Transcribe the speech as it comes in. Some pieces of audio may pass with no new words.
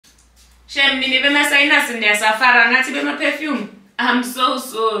Perfume. I'm so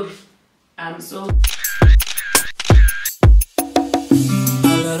sorry. I'm so.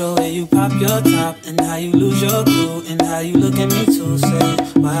 I love the way you pop your top and how you lose your cool and how you look at me to say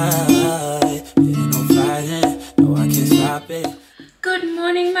why. Ain't no fighting, no I can't stop it. Good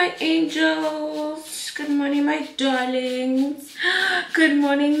morning, my angels. Good morning, my darlings. Good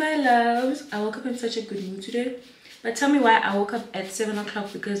morning, my loves. I woke up in such a good mood today. But tell me why I woke up at 7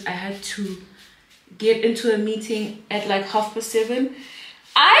 o'clock, because I had to get into a meeting at like 7:30.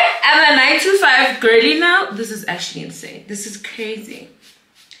 I am a 9 to 5 girly now. This is actually insane. This is crazy.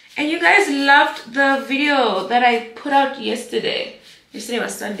 And you guys loved the video that I put out yesterday. Yesterday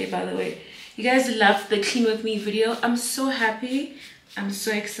was Sunday, by the way. You guys loved the clean with me video. I'm so happy. I'm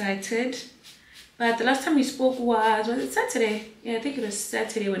so excited. But the last time we spoke was it Saturday? Yeah, I think it was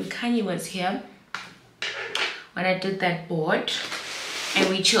Saturday when Kanye was here. When I did that board and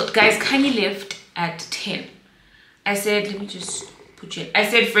we chilled. Guys, Kanye left at 10. I said, let me just put you in. I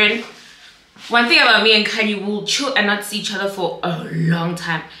said, friend, one thing about me and Kanye, we'll chill and not see each other for a long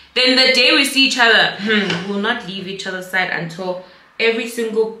time. Then the day we see each other, we'll not leave each other's side until every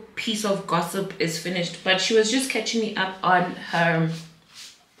single piece of gossip is finished. But she was just catching me up on her,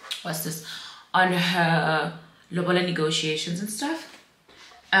 what's this? On her lobola negotiations and stuff.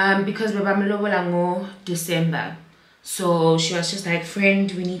 Because we're in December. So she was just like,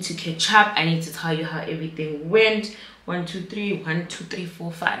 friend, we need to catch up. I need to tell you how everything went. 1, 2, 3, 1, 2, 3, 4,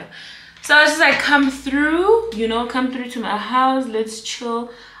 5. So I was just like, come through, you know, come through to my house. Let's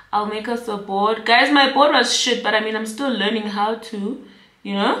chill. I'll make us a board. Guys, my board was shit, but I mean, I'm still learning how to,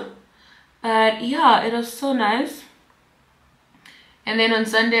 you know. But yeah, it was so nice. And then on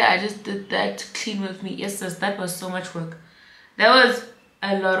Sunday, I just did that clean with me. Yes, sis, that was so much work. That was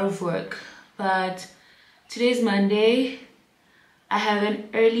a lot of work. But today's Monday. I have an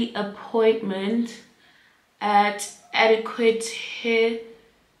early appointment at Adequate Hair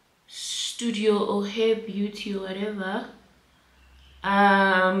Studio or Hair Beauty or whatever.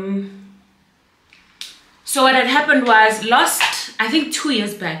 So what had happened was I think 2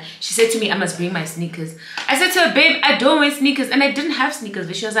 years back, she said to me, I must bring my sneakers. I said to her, babe, I don't wear sneakers. And I didn't have sneakers.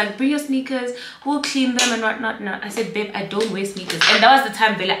 But she was like, bring your sneakers, we'll clean them and whatnot. No. I said, babe, I don't wear sneakers. And that was the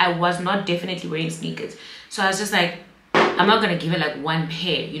time, Bella, I was not definitely wearing sneakers. So I was just like, I'm not going to give her like one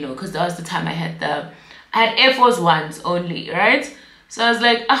pair, you know, because that was the time I had Air Force Ones only, right? So I was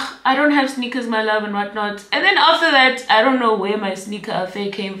like, I don't have sneakers, my love, and whatnot. And then after that, I don't know where my sneaker affair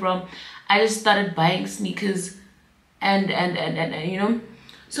came from. I just started buying sneakers and you know.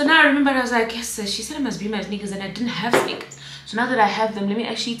 So now I remember, I was like, yes, sir, she said I must bring my sneakers, and I didn't have sneakers. So now that I have them, let me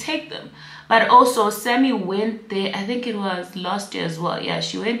actually take them. But also, Sammy went there, I think it was last year as well. Yeah,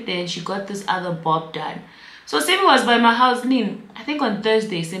 she went there and she got this other bob done. So Sammy was by my house, I think on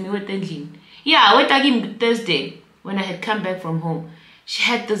Thursday, Sammy went there. Yeah, I went again Thursday when I had come back from home. She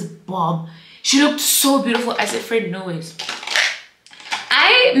had this bob. She looked so beautiful. I said, friend, no ways.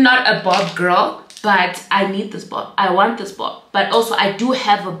 I'm not a bob girl, but I need this bob. I want this bob. But also, I do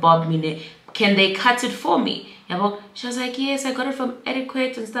have a bob, meaning, can they cut it for me? She was like, yes, I got it from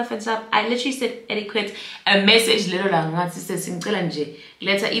Adequate and stuff and stuff. I literally said Adequate, a message little lang, letter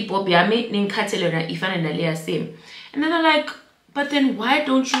e-bob yami, same. And then they're like, but then why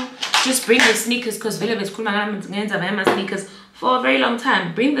don't you just bring the sneakers? Because sneakers for a very long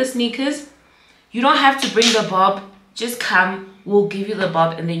time. Bring the sneakers. You don't have to bring the bob. Just come. We'll give you the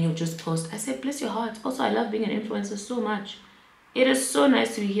bob and then you'll just post. I said, bless your heart. Also, I love being an influencer so much. It is so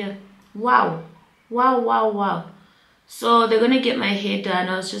nice to be here. Wow. Wow, wow, wow. So they're going to get my hair done.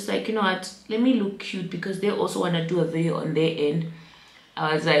 I was just like, you know what? Let me look cute because they also want to do a video on their end.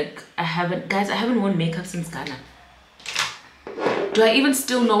 I was like, I haven't worn makeup since Ghana. Do I even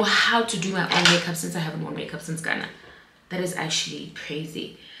still know how to do my own makeup since I haven't worn makeup since Ghana? That is actually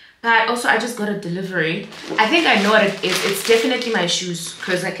crazy. But also, I just got a delivery. I think I know what it is. It's definitely my shoes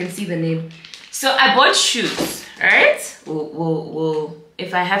because I can see the name. So I bought shoes, right? We'll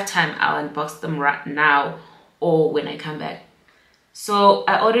if I have time, I'll unbox them right now or when I come back. So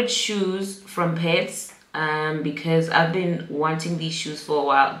I ordered shoes from Pets because I've been wanting these shoes for a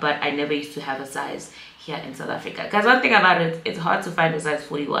while, but I never used to have a size here in South Africa. Because one thing about it, it's hard to find a size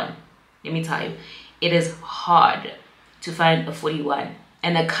 41. Let me tell you, it is hard to find a 41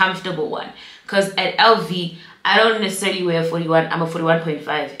 and a comfortable one. Because at LV, I don't necessarily wear a 41. I'm a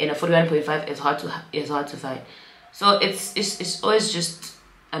 41.5, and a 41.5 is hard to find. So it's always just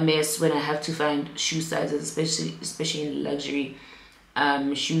a mess when I have to find shoe sizes, especially in luxury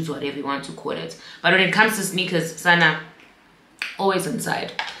shoes, whatever you want to call it. But when it comes to sneakers, Sana, always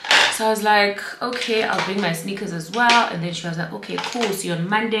inside. So So I was like, okay, I'll bring my sneakers as well. And then she was like, okay, cool, see you on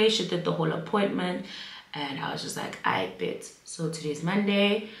Monday. She did the whole appointment, and I was just like, I bet. So today's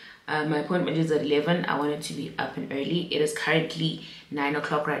Monday. My appointment is at 11. I wanted to be up and early. It is currently 9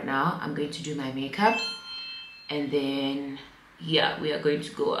 o'clock right now. I'm going to do my makeup, and then yeah, we are going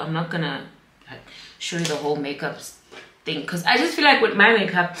to go. I'm not gonna like show you the whole makeup thing because I just feel like with my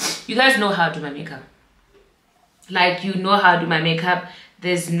makeup, you guys know how to do my makeup. Like, you know how to do my makeup.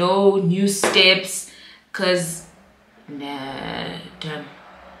 There's no new steps because nah, damn,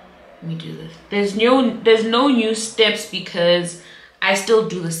 let me do this. There's no new steps because I still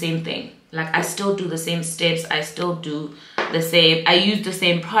do the same thing. Like, I still do the same steps. I still do the same. I use the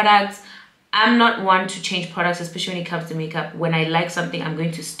same products. I'm not one to change products, especially when it comes to makeup. When I like something, I'm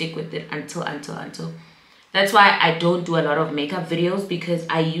going to stick with it until. That's why I don't do a lot of makeup videos, because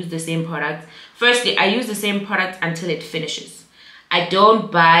I use the same product. Firstly, I use the same product until it finishes. I don't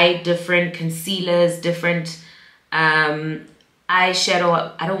buy different concealers, different eyeshadow.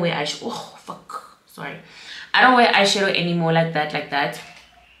 I don't wear eyeshadow. Oh, fuck. Sorry. I don't wear eyeshadow anymore like that.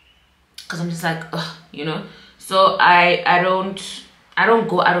 Because I'm just like, ugh, you know. So I don't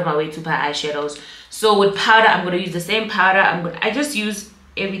go out of my way to buy eyeshadows. So with powder, I'm going to use the same powder. I just use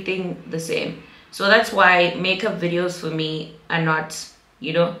everything the same. So that's why makeup videos for me are not,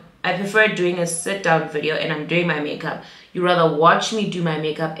 you know, I prefer doing a sit down video and I'm doing my makeup. You rather watch me do my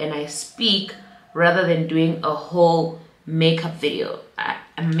makeup and I speak rather than doing a whole makeup video.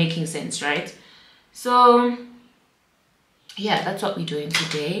 I'm making sense, right? So yeah, that's what we're doing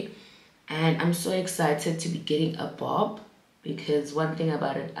today. And I'm so excited to be getting a bob, because one thing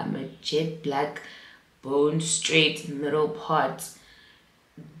about it, I'm a jet black, bone straight middle part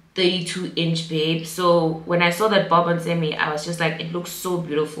 32-inch babe. So when I saw that bob on Semi, I was just like, it looks so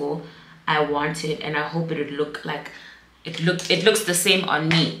beautiful. I want it, and I hope it would look like it looks the same on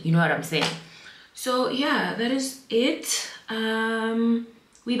me. You know what I'm saying? So yeah, that is it.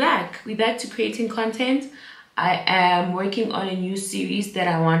 We back to creating content. I am working on a new series that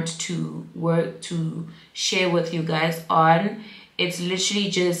I want to share with you guys on. It's literally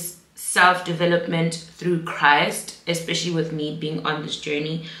just self-development through Christ, especially with me being on this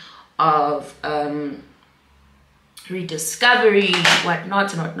journey of rediscovery,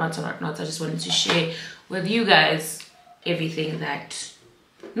 whatnot. I just wanted to share with you guys everything that,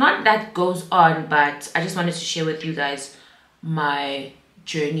 not that goes on, but I just wanted to share with you guys my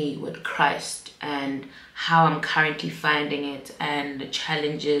journey with Christ and how I'm currently finding it and the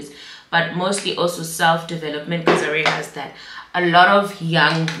challenges, but mostly also self-development, because I realized that a lot of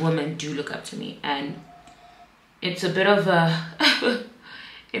young women do look up to me, and it's a bit of a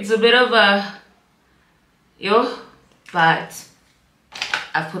but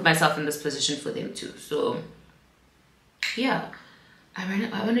I've put myself in this position for them too. So yeah,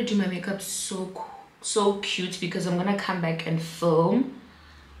 I want to do my makeup so cute, because I'm gonna come back and film.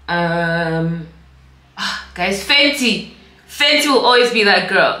 Guys, Fenty will always be that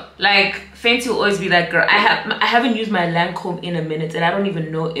girl. Like, Fenty will always be that girl. I haven't used my Lancome in a minute, and I don't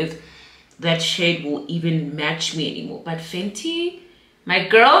even know if that shade will even match me anymore. But Fenty, my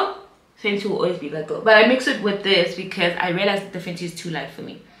girl, Fenty will always be that girl. But I mix it with this because I realized that the Fenty is too light for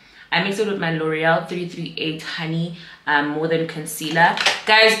me. I mix it with my L'Oreal 338 Honey More Than Concealer.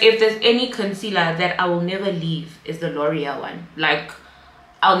 Guys, if there's any concealer that I will never leave, is the L'Oreal one. Like,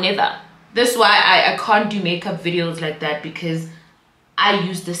 I'll never. That's why I can't do makeup videos like that, because I've been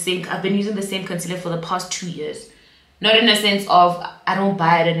using the same concealer for the past 2 years. Not in a sense of I don't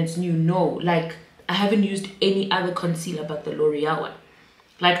buy it and it's new. No, like, I haven't used any other concealer but the L'Oreal one.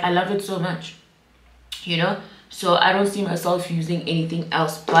 Like, I love it so much, you know. So I don't see myself using anything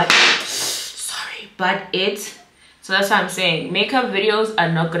else but it. So that's what I'm saying. Makeup videos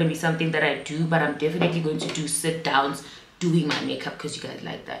are not going to be something that I do, but I'm definitely going to do sit downs doing my makeup, because you guys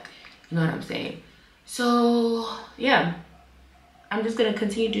like that. You know what I'm saying? So yeah, I'm just gonna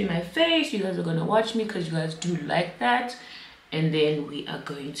continue doing my face. You guys are gonna watch me because you guys do like that, and then we are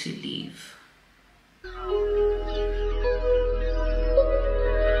going to leave.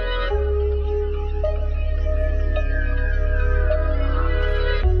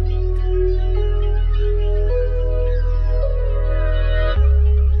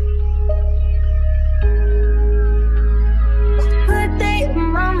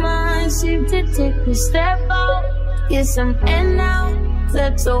 To take a step out, get some air now,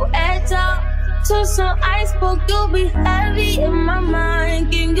 let your edge out. To some iceberg, you'll be heavy in my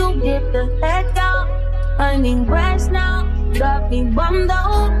mind. Can you get the heck out? I need rest now, got me bummed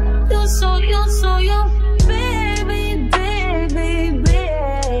out. You so baby.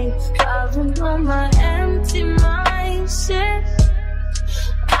 I've been on my empty mind, shit.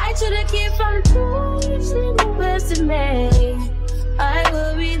 I should've kept from losing the best of me. I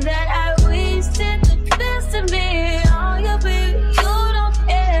worry that I wasted the best of me. Oh, yeah, baby, you don't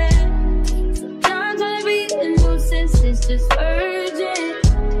care. Sometimes wanna be a nuisance, it's just urgent.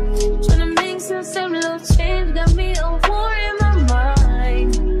 Tryna make some little change, got me a war in my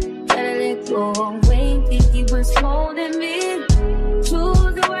mind. Gotta let go of Wayne, think he was holding me.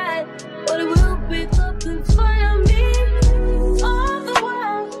 Choose the right, but it will pick up in front of me. All the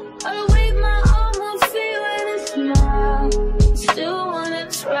while, I wave my arm, will see when it's smile. Still wanna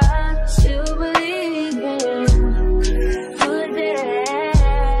try, still believe in good days.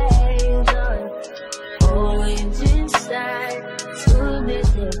 Always inside, still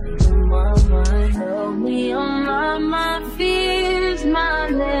living in my mind. Help me on my fears, my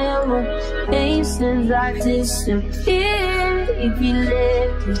never pain since I disappeared. If you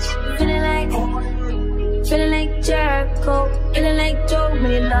left me, feeling like Jericho, feeling like Joe when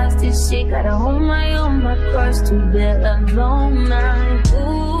he lost his shit. Gotta hold my own, my cross to bear a long night.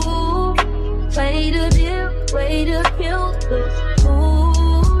 Ooh, way to dip, way to kill the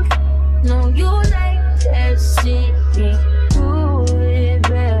food. No, you like that shit, ooh,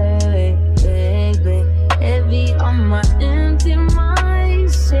 baby, baby, heavy on my empty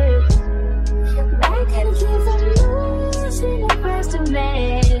mindset. I gotta keep from losing the rest of me.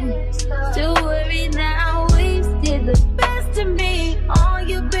 Still worried that I wasted the best of me. Oh,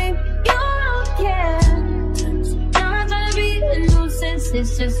 you babe, you don't care. Sometimes wanna be a nuisance,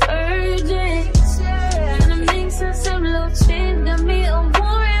 it's just urgent. Tryna make some little change, got me a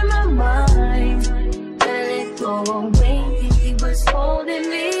war in my mind. Gotta let go of Wayne, think he was holding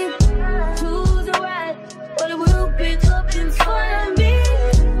me. Choose the right, but it will pick up in front of me.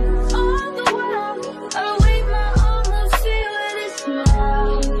 All the while, I wave my arm, will see when it's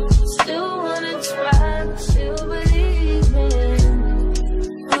smile. Still wanna try, still believe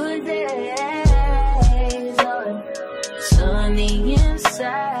in good days. Sunny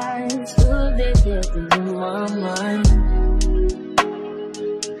inside, still living in my mind.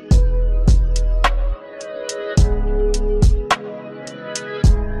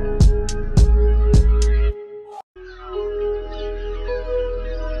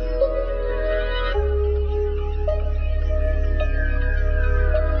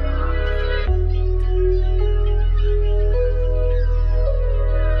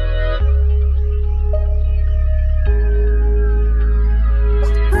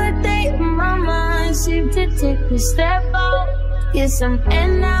 Seem to take a step out, get some air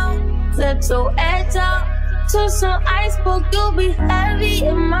now, let your edge out. To some iceberg, you'll be heavy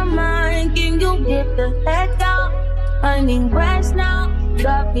in my mind. Can you get the heck out? I need rest now,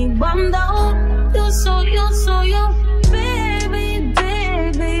 got me bummed out. You so baby,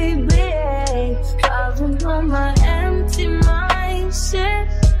 baby, baby. I've been on my empty mindset.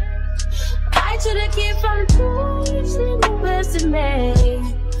 I should've kept from losing the best of me.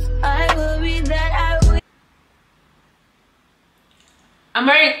 I worry that I will. I'm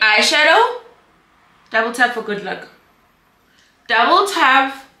wearing eyeshadow. Double tap for good luck. Double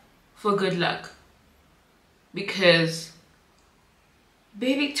tap for good luck. Because,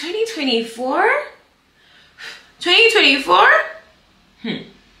 baby, 2024? 2024?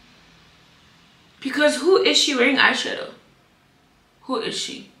 Because who is she wearing eyeshadow? Who is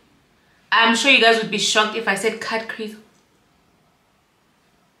she? I'm sure you guys would be shocked if I said cut crease.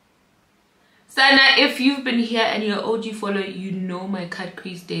 Sana, if you've been here and you're OG follower, you know my cut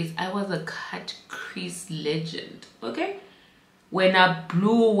crease days. I was a cut crease legend, okay? When I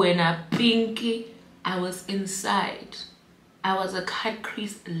blue, when I pinky, I was inside. I was a cut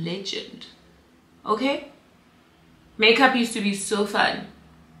crease legend, okay? Makeup used to be so fun.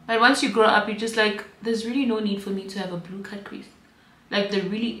 But once you grow up, you're just like, there's really no need for me to have a blue cut crease. Like, there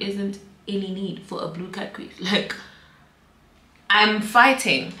really isn't any need for a blue cut crease. Like, I'm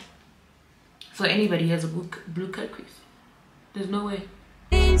fighting for anybody who has a blue cut crease. There's no way.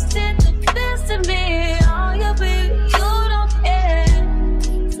 Sometimes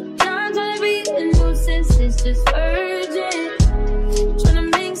wanna be a nuisance, it's just urgent.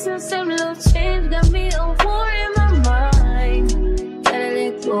 Tryna make some little change, got me a war in my mind. Gotta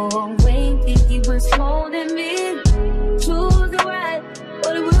let go of Wayne, think he was holding me. Choose the right,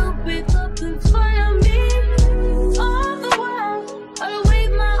 but it will pick up in front of me. All the while, I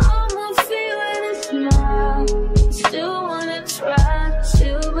wave my arm, will see when it's smile. Still wanna try,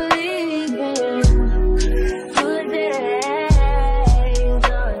 still believe in good days.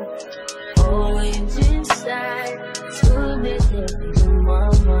 Always inside, still living in my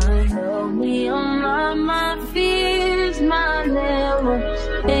mind. Help me on my fears, my never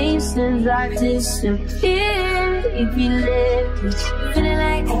pain since I disappeared. If you left me, feeling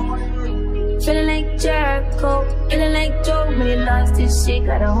like feeling like Jericho, feeling like Joe when he lost his shit.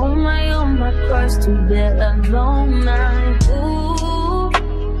 Gotta hold my own, my cross to bear alone now. Ooh,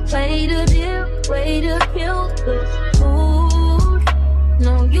 way to dip, way to kill the food.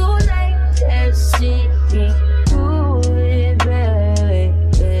 No, you like that shit, do it,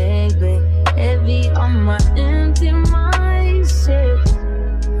 baby. Heavy on my empty mindset.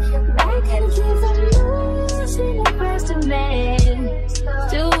 I can't keep on losing the best of me.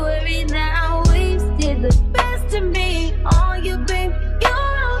 Still worry that I wasted the best of me on you, babe. You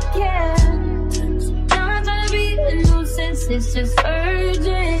don't care. Sometimes trying to be a nuisance, it's just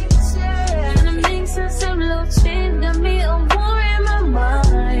urgent. Trying to make sense of little change, got me a war in my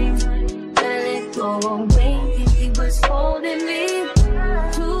mind. Let it go away, he was holding me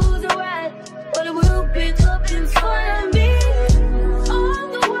to the right, but it will pick up in front of me. All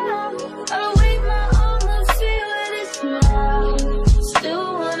the while, I'll wait my arm and see what it's now. Still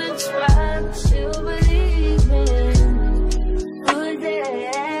wanna try, still believe in good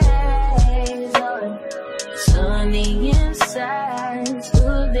days. Sunny inside,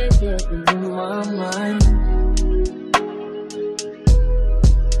 still dead in my mind.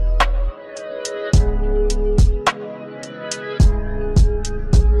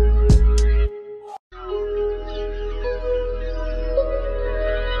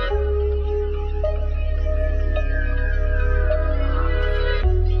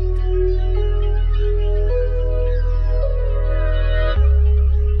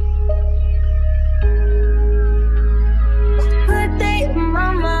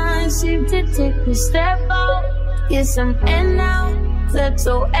 Take a step out, get some air now, let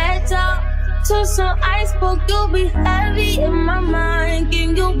your edge out. To some iceberg, you'll be heavy in my mind.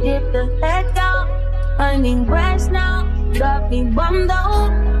 Can you get the heck out? I need rest now, got me bummed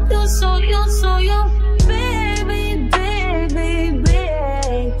out. You baby, baby.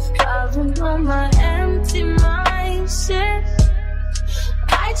 I've been on my empty mindset.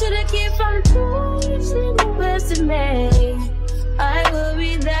 I should've kept from losing the best of me. I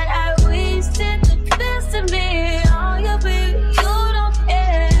worry that I wasted the best of me. Oh, yeah, baby, you don't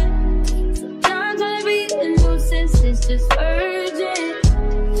care. Sometimes trying to be a nuisance, it's just urgent.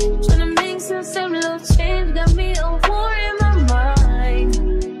 Trying to make sense of little change, got me a war in my mind.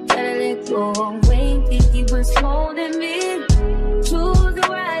 Gotta let go away, think he was holding me to the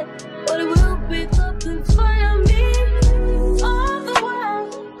right, but it will pick up in front of me. All the while,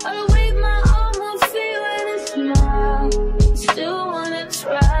 I'll wave my arm and see when it's smile. Still wanna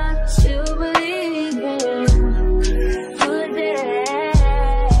try, still believe in good days.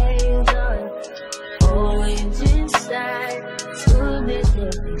 Always inside, still dead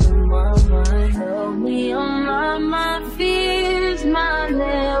in my mind. Help me on my fears, my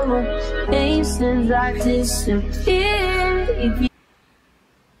never pain since I disappeared. If you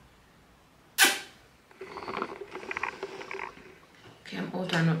Okay, I'm all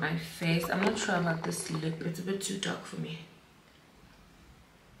done with my face. I'm not sure about this lip. It's a bit too dark for me.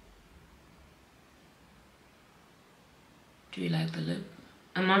 Do you like the lip?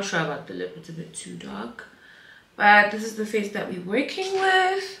 I'm not sure about the lip. It's a bit too dark. But this is the face that we're working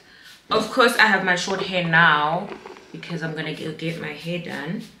with. Of course, I have my short hair now because I'm going to get my hair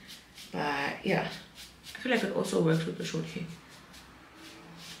done. But yeah, I feel like it also works with the short hair.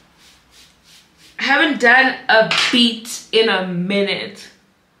 I haven't done a beat in a minute.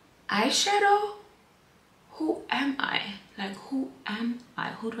 Eyeshadow? Who am I? Like, who am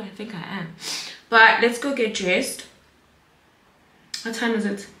I? Who do I think I am? But let's go get dressed. What time is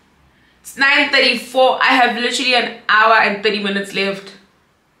it? It's 9:34. I have literally an hour and 30 minutes left.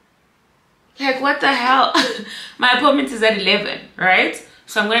 Like, what the hell? My appointment is at 11, right?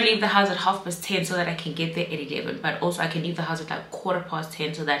 So I'm going to leave the house at 10:30 so that I can get there at 11. But also I can leave the house at like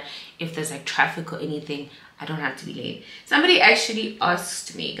 10:15 so that if there's like traffic or anything, I don't have to be late. Somebody actually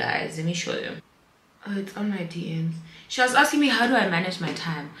asked me, guys. Let me show you. Oh, it's on my DMs. She was asking me, how do I manage my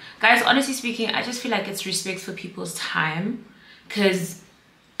time? Guys, honestly speaking, I just feel like it's respect for people's time. Because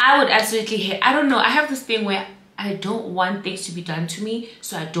I would absolutely hate, I don't know, I have this thing where I don't want things to be done to me,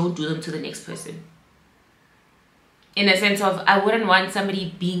 so I don't do them to the next person. In a sense of, I wouldn't want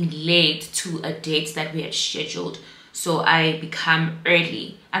somebody being late to a date that we had scheduled, so I become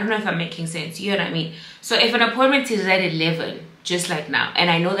early. I don't know if I'm making sense, you know what I mean? So if an appointment is at 11, just like now, and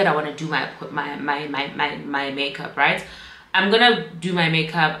I know that I want to do my makeup, right? I'm gonna do my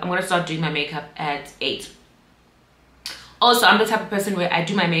makeup, I'm gonna start doing my makeup at 8. Also, I'm the type of person where I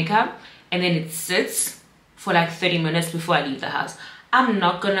do my makeup and then it sits for like 30 minutes before I leave the house. I'm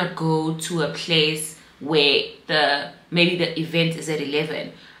not gonna go to a place where maybe the event is at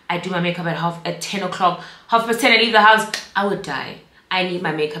 11. I do my makeup at 10 o'clock, 10:30 I leave the house. I would die. I need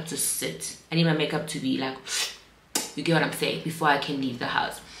my makeup to sit. I need my makeup to be like, you get what I'm saying, before I can leave the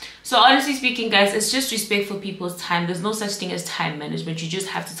house. So honestly speaking, guys, it's just respect for people's time. There's no such thing as time management. You just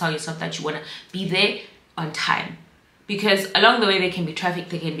have to tell yourself that you want to be there on time, because along the way there can be traffic,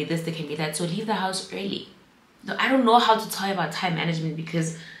 there can be this, there can be that. So leave the house early. No, I don't know how to tell you about time management,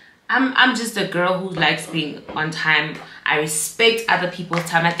 because I'm just a girl who likes being on time. I respect other people's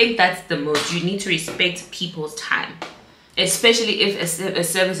time. I think that's the most. You need to respect people's time, especially if a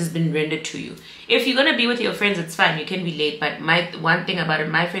service has been rendered to you. If you're gonna be with your friends, it's fine, you can be late. But one thing about it,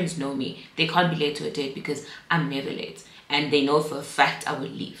 my friends know me. They can't be late to a date because I'm never late, and they know for a fact I will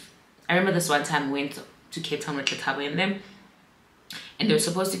leave. I remember this one time we went to Cape Town with Letabo and them, and they were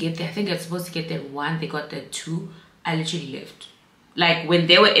supposed to get there. I think they were supposed to get there 1, they got there 2. I literally left. Like when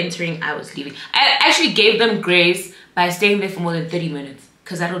they were entering, I was leaving. I actually gave them grace by staying there for more than 30 minutes,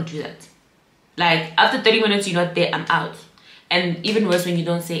 because I don't do that. Like after 30 minutes you're not there, I'm out. And even worse when you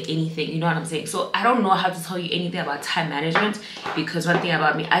don't say anything, you know what I'm saying? So I don't know how to tell you anything about time management, because one thing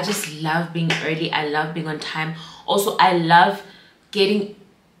about me, I just love being early. I love being on time. Also, I love getting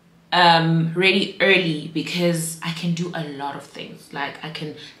ready early, because I can do a lot of things. Like I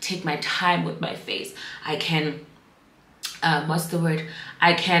can take my time with my face. I can what's the word,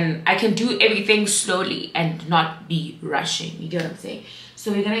 I can do everything slowly and not be rushing. You get what I'm saying?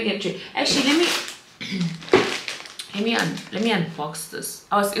 So we're gonna get to, actually let me unbox this.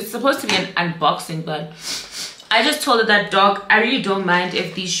 It's supposed to be an unboxing, but I just told her that, dog, I really don't mind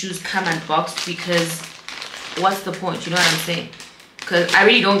if these shoes come unboxed, because what's the point? You know what I'm saying? Because I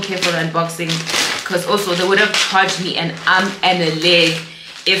really don't care for the unboxing, because also they would have charged me an arm and a leg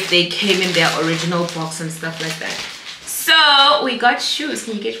if they came in their original box and stuff like that. So we got shoes.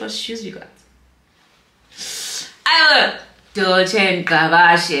 Can you guess what shoes we got?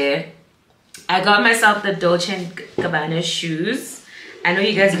 Xoligcabashevlogs. I got myself the Xoligcabashevlogs shoes. I know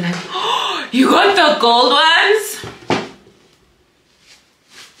you guys are like, oh, you got the gold ones?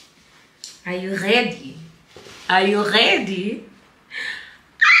 Are you ready? Are you ready?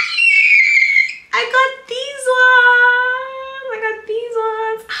 I got these ones. I got these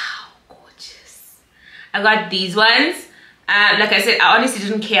ones. Oh, gorgeous. I got these ones. Like I said, I honestly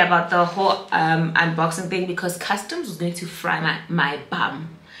didn't care about the whole unboxing thing, because customs was going to fry my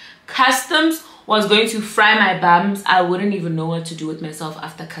bum. Customs was going to fry my bums. I wouldn't even know what to do with myself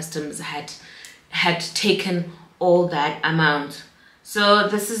after customs had taken all that amount. So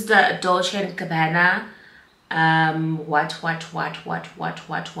this is the Dolce & Gabbana. What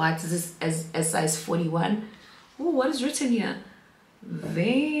is this? As size 41. Oh, what is written here?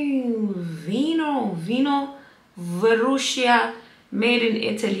 Vino Verussia, made in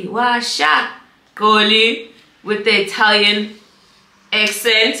Italy. Washa Goli, with the Italian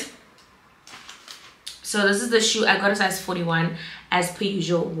accent. So this is the shoe. I got a size 41 as per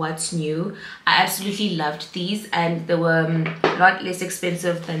usual. What's new? I absolutely loved these, and they were a lot less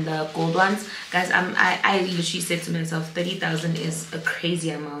expensive than the gold ones. Guys, I literally said to myself, 30,000 is a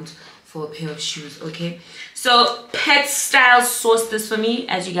crazy amount for a pair of shoes. Okay, so Pet Style sourced this for me.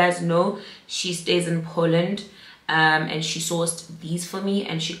 As you guys know, she stays in Poland, and she sourced these for me,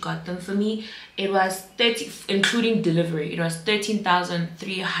 and she got them for me. It was 30, including delivery, it was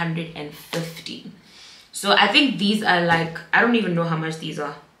 13,350. So I think these are like, I don't even know how much these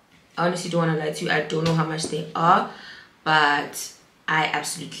are. I honestly don't want to lie to you, I don't know how much they are, but I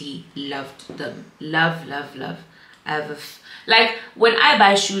absolutely loved them. Love. I have like, when I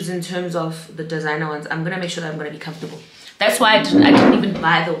buy shoes in terms of the designer ones, I'm gonna make sure that I'm gonna be comfortable. That's why I didn't even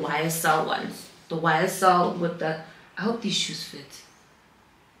buy the YSL ones. The YSL with the, I hope these shoes fit.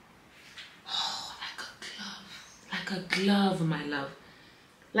 Oh, like a glove, my love.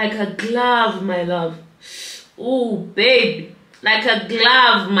 Like a glove, my love. Oh, baby. Like a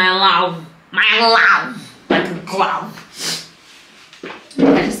glove, my love. My love. Like a glove.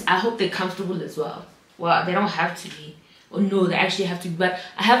 I hope they're comfortable as well. Well, they don't have to be. Oh no, they actually have to be. But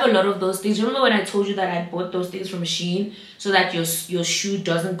I have a lot of those things. Remember when I told you that I bought those things from Shein so that your shoe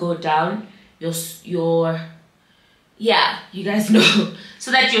doesn't go down? Yeah, you guys know.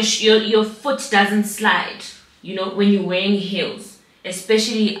 So that your foot doesn't slide, you know, when you're wearing heels,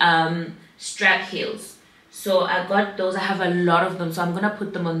 especially strap heels. So I got those. I have a lot of them, so I'm gonna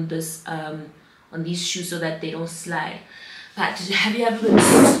put them on this on these shoes so that they don't slide. But have you ever been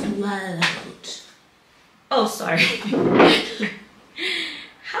swallowed? Oh, sorry.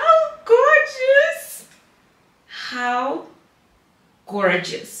 How gorgeous. How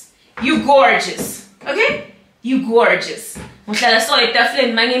gorgeous. You gorgeous. Okay? You gorgeous. Mohlala so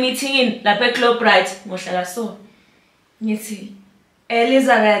etafuleni manje meeting lapha eClobrite. Mohlala so. Ngithi,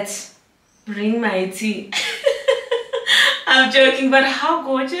 Elizabeth, bring my tea. I'm joking, but how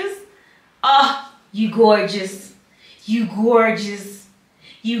gorgeous. Oh, you gorgeous. You gorgeous.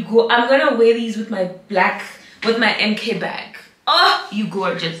 I'm gonna wear these with my MK bag. Oh, you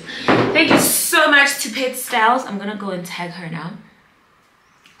gorgeous. Thank you so much to Pet Styles. I'm gonna go and tag her now.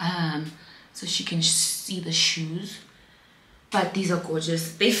 So she can see the shoes. But these are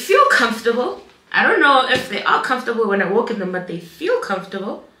gorgeous. They feel comfortable. I don't know if they are comfortable when I walk in them, but they feel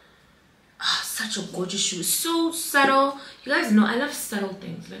comfortable. Oh, such a gorgeous shoe. So subtle. You guys know I love subtle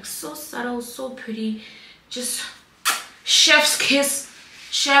things. Like so subtle, so pretty. Just chef's kiss.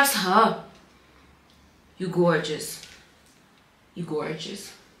 Chef's hug. You gorgeous. You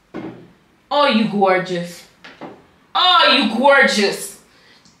gorgeous. Oh, you gorgeous. Oh, you gorgeous.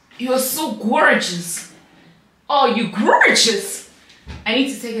 You're so gorgeous. Oh, you gorgeous. I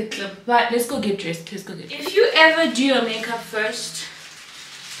need to take a clip, but let's go get dressed. Let's go get dressed. If you ever do your makeup first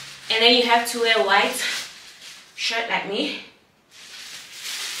and then you have to wear a white shirt like me,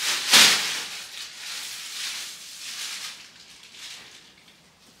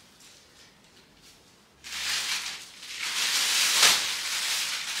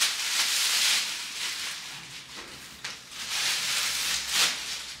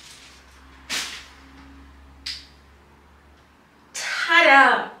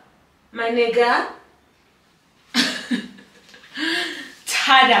 my nigga.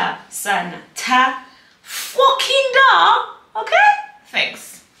 Tada sana. Ta fucking da. Okay?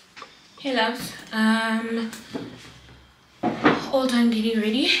 Thanks. Hey loves. All done getting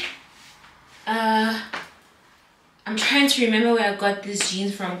ready. I'm trying to remember where I got these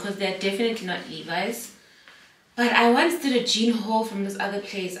jeans from because they're definitely not Levi's. But I once did a jean haul from this other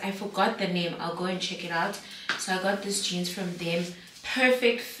place. I forgot the name. I'll go and check it out. So I got these jeans from them.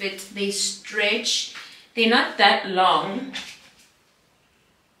 Perfect fit. They stretch. They're not that long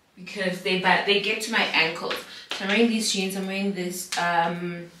because they get to my ankles. So I'm wearing these jeans. I'm wearing this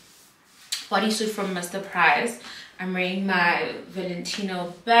bodysuit from Mr. Price. I'm wearing my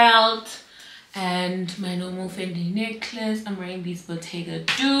Valentino belt and my normal Fendi necklace. I'm wearing these Bottega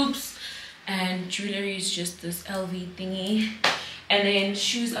dupes, and jewelry is just this LV thingy. And then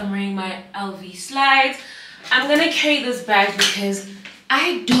shoes, I'm wearing my LV slides. I'm gonna carry this bag because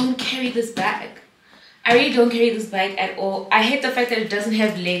I don't carry this bag. I really don't carry this bag at all. I hate the fact that it doesn't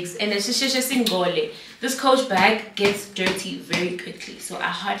have legs and it's just ngole. This Coach bag gets dirty very quickly, so I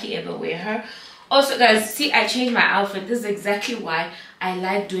hardly ever wear her. Also guys, see, I changed my outfit. This is exactly why I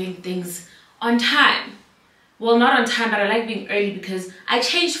like doing things on time. Well, not on time, but I like being early because I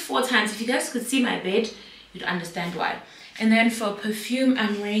changed 4 times. If you guys could see my bed, you'd understand why. And then for perfume,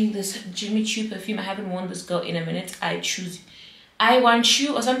 I'm wearing this Jimmy Choo perfume. I haven't worn this girl in a minute. I want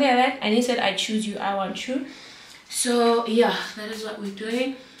you, or something like that. And he said, I choose you, I want you. So yeah, that is what we're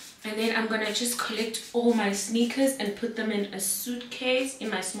doing. And then I'm gonna just collect all my sneakers and put them in a suitcase, in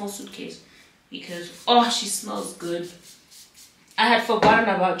my small suitcase, because oh, she smells good. I had forgotten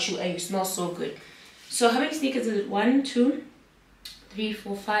about you and you smell so good. So how many sneakers is it? 1, 2, 3,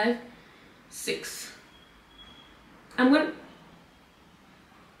 4, 5, 6. I'm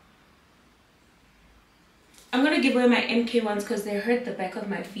gonna give away my MK ones because they hurt the back of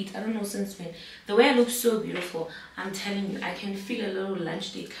my feet. I don't know since when. The way I look so beautiful, I'm telling you, I can feel a little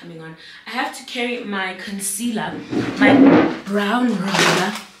lunch date coming on. I have to carry my concealer, my brown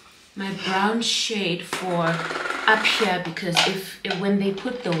roller, my brown shade for up here, because if when they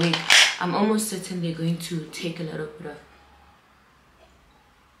put the wig, I'm almost certain they're going to take a little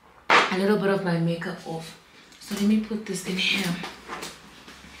bit of my makeup off. So let me put this in here.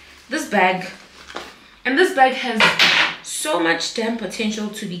 This bag has so much damn potential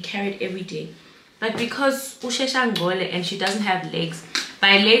to be carried every day, but because ushesha ngole and she doesn't have legs,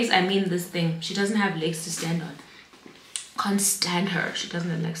 by legs I mean this thing, she doesn't have legs to stand on. Can't stand her. She doesn't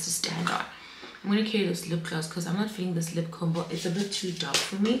have legs to stand on. I'm gonna carry this lip gloss because I'm not feeling this lip combo. It's a bit too dark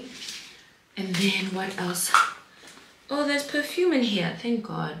for me. And then what else? Oh, there's perfume in here, thank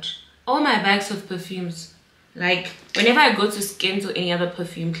God. All my bags have perfumes. Like whenever I go to Skins or any other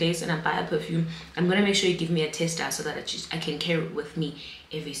perfume place and I buy a perfume, I'm gonna make sure you give me a tester so that I can carry it with me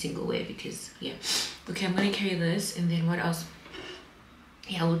every single way, because yeah. Okay, I'm gonna carry this, and then what else?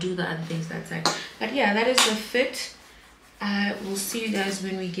 Yeah, we'll do the other things that side. But yeah, that is the fit. We'll see you guys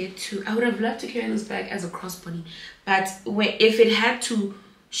when we get to. I would have loved to carry this bag as a crossbody, but if it had to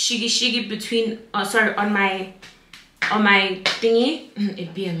shiggy between on my thingy,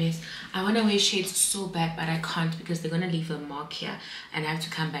 it'd be a mess. I want to wear shades so bad, but I can't because they're gonna leave a mark here and I have to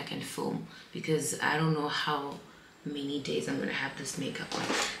come back and film, because I don't know how many days I'm gonna have this makeup on.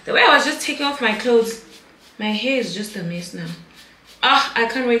 The way I was just taking off my clothes, my hair is just a mess now. I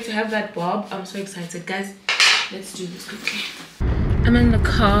can't wait to have that bob. I'm so excited, guys. let's do this quickly. I'm in the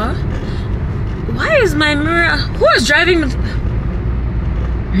car. Why is my mirror? Who is driving?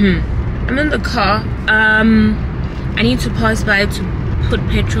 I'm in the car. I need to pass by to put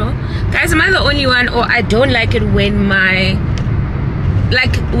petrol. Guys, am I the only one, or I don't like it when my,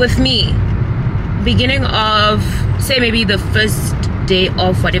 like with me, beginning of, say maybe the first day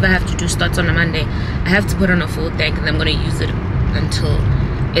of whatever I have to do starts on a Monday, I have to put on a full tank and I'm gonna use it until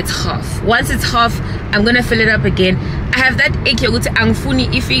it's half. Once it's half, I'm gonna fill it up again. I have that ache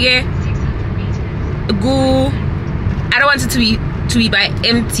angfuni ifige go. I don't want it to be by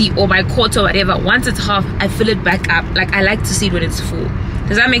empty or by quarter or whatever. Once it's half, I fill it back up. Like, I like to see it when it's full.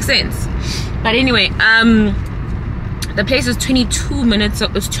 Does that make sense? But anyway, the place is 22 minutes, so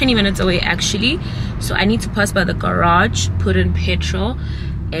it's 20 minutes away actually. So I need to pass by the garage, put in petrol,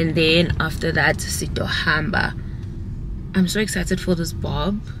 and then after that, Sito Hamba. I'm so excited for this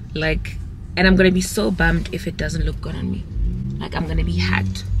bob, like, and I'm gonna be so bummed if it doesn't look good on me. Like, I'm gonna be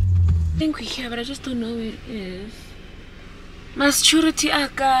hacked. I think we're here, but I just don't know where it is. My security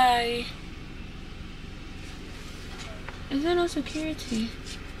guy. Is there no security?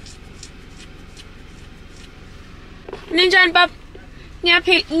 Ninja and Bob. Nya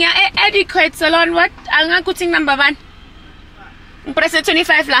adequate salon. What? Anga kuting number 1. Press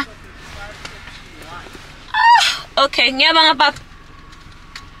 25 la. Okay, nya banga Bob.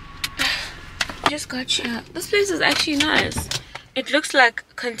 Just got here. This place is actually nice. It looks like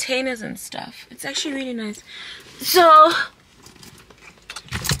containers and stuff. It's actually really nice. So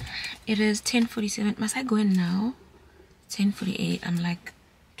it is 10:47. Must I go in now? 10:48. I'm like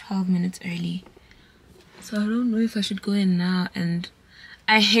 12 minutes early. So I don't know if I should go in now. And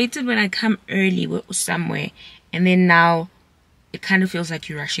I hate it when I come early somewhere and then now it kind of feels like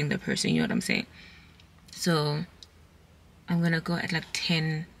you're rushing the person, you know what I'm saying? So I'm gonna go at like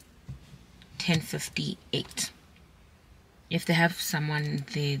 10:58. If they have someone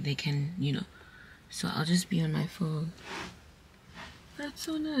there, they can, you know. So I'll just be on my phone. That's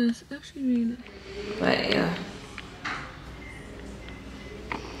so nice. Actually really nice. But yeah,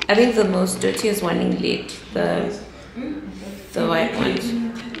 I think the most dirtiest one in late, the white ones.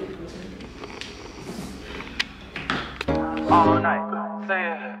 All night, say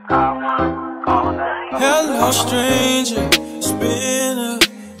it, I want all night. Hello stranger, it's been a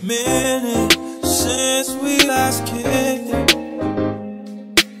minute since we last kicked it.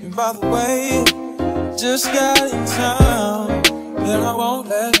 And by the way, just got in town, and I won't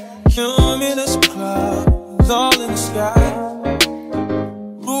let cumulus clouds all in the sky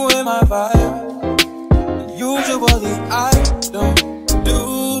ruin my vibe. And usually I don't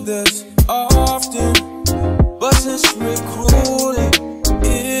do this often, but since recruiting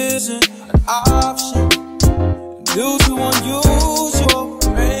isn't an option due to unusual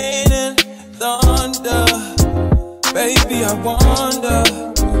rain and thunder, baby I wonder,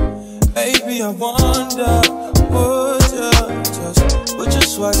 would you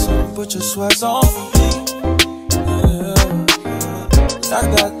just put your sweats on for me? Yeah. I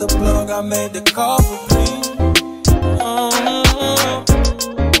got the plug, I made the call for free. I'm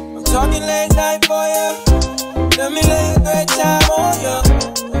talking late night for you. Let me lay a great time on you.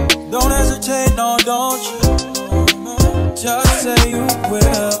 Don't hesitate, no, don't you? Just say you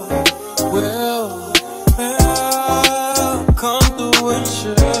will. Come through and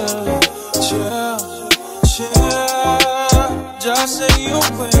chill. Just say you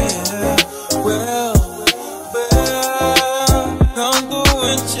will. Come through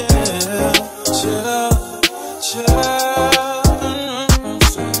and chill.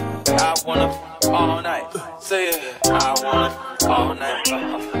 I wanna all night. Say it. I wanna all night. I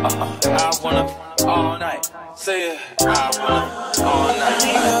wanna all night. Say it. I wanna all night.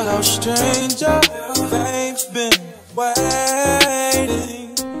 Hello stranger, fame's been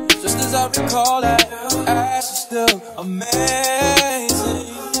waiting. Just as I recall that ass is still amazing.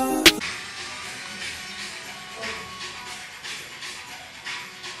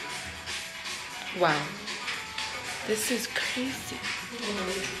 Wow, this is crazy.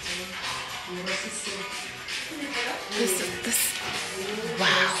 This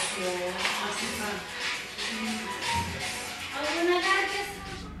wow.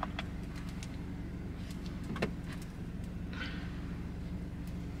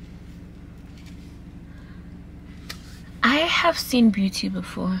 I have seen beauty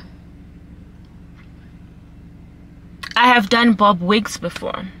before. I have done bob wigs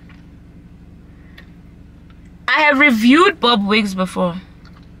before. I have reviewed bob wigs before.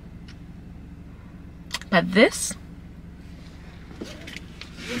 But this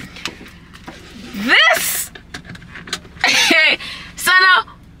Sana,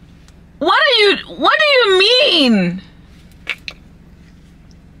 what do you you mean?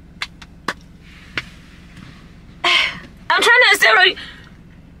 I'm trying to understand what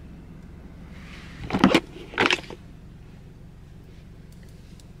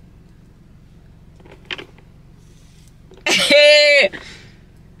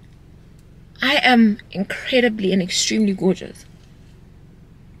I am incredibly and extremely gorgeous.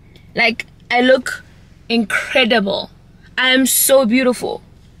 Like, I look incredible. I am so beautiful.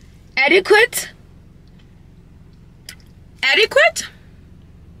 Adequate? Adequate?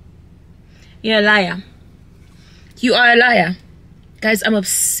 You're a liar. You are a liar. Guys, I'm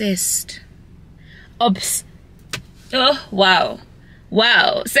obsessed. Oh, wow.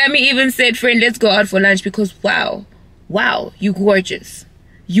 Wow. Sammy even said, friend, let's go out for lunch because wow. Wow, you gorgeous.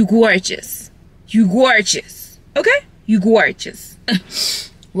 You gorgeous. You gorgeous. Okay? You gorgeous.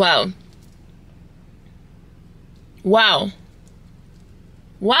 Wow. Wow.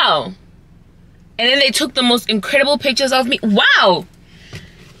 Wow. And then they took the most incredible pictures of me. Wow.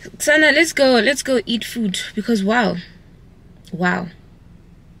 Sana, let's go eat food because wow. Wow.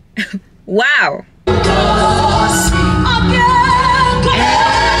 Wow.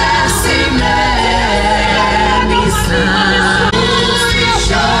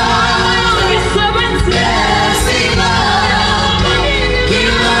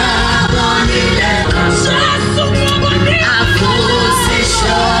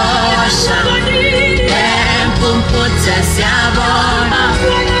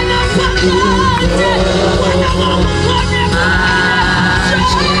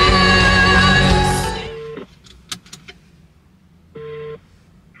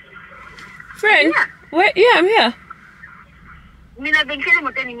 Friend, yeah. Where? Yeah, I'm here. I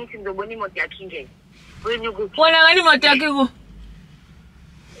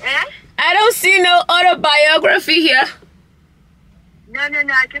don't see no autobiography here. No,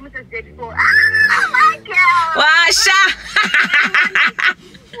 I came with a date for. Oh my God!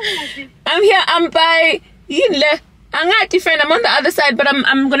 I'm here. I'm by Yinle. I'm not different. I'm on the other side, but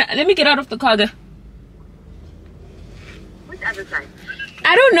I'm gonna let me get out of the car. Which other side?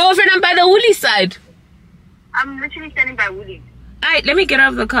 I don't know, friend. I'm by the Woolly side. I'm literally standing by Woolly. Alright, let me get out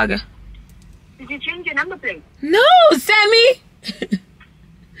of the car. Did you change your number plate? No, Sammy.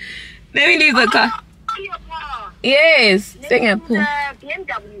 Let me leave the car. Your car. Yes, BMW.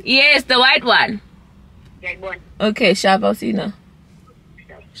 Yes, the white one. White one. Okay, Shab, I'll see you now.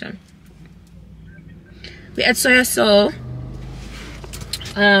 Sure. We at Soya Soul.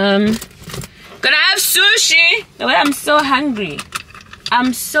 Gonna have sushi. The way I'm so hungry.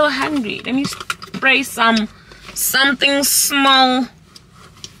 I'm so hungry. Let me spray something small.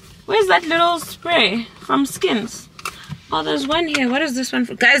 Where's that little spray from Skins? Oh, there's one here. What is this one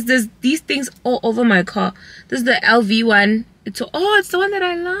for? Guys, there's these things all over my car. This is the LV one. It's the one that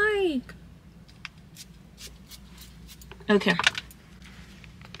I like. Okay.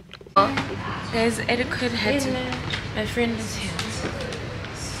 Guys, Etiquette had to. My friend is here.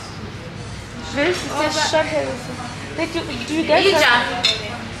 This is just short hair. Do you guys have...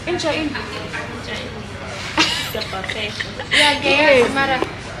 Incha. Yeah, yes.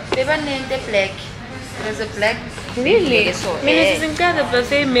 They were named the black. There's a black. Really? This is the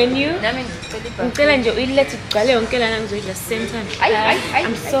buffet menu. I'm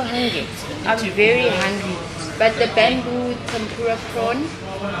so hungry. I'm very hungry. But the bamboo tempura prawn.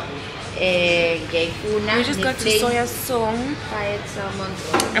 We just got to soya song. Fried salmon.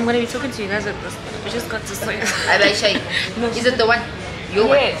 I'm gonna be talking to you guys at this point. We just got to soya no, is it the one?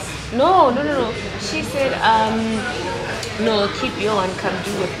 Your yes. One? No. She said, no, keep your one, come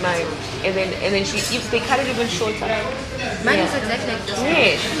do with mine. And then they cut it even shorter. Mine is exactly like this.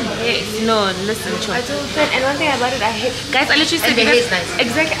 Yes. No, listen, and one thing about it, I hate. Guys, I literally said because nice.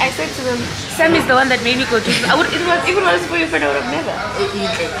 Exactly. I said to them, Sam is the one that made me go to. If it was for your friend, I would have never.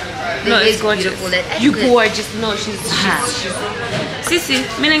 No, it's gorgeous. You gorgeous. No, she's Sisi,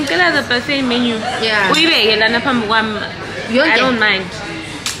 the buffet menu. Yeah. I don't mind.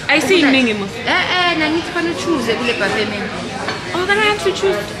 I see minimum. I need to choose the buffet menu. Oh, then I have to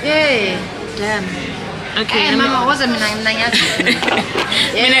choose. Yeah. Damn. Okay. Mama wasn't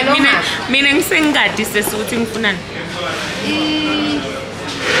meaning singati sesuthi ngifuna.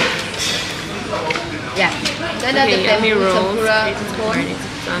 Yeah. Then the tempura corn.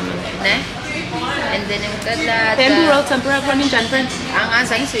 And then tempura prawn in Japan.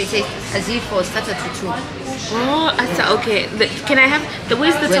 As if for starter to chew. Oh, okay. Can I have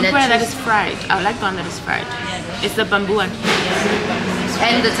where's the tempura that is fried? I would like the one that is fried. It's the bamboo one.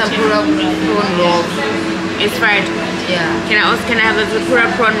 And the tempura prawn roll. It's fried. Yeah. Can I have the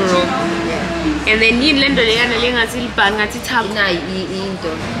tempura prawn roll? Yeah. And then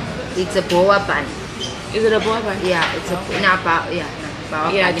it's a boa bun. Is it a bao bun? Yeah, it's a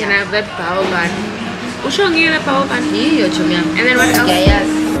bao. Yeah, can I have that bao bun? Ushongi the bao bun. And then what else? Yes.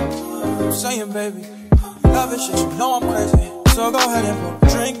 Saying, baby, love is shit, you know I'm crazy. So go ahead and put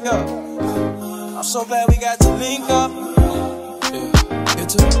a drink up. I'm so glad we got to link up. Yeah,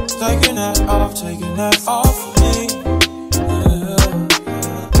 it's taking that off for me. Yeah.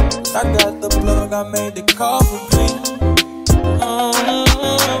 I got the plug, I made the call for me.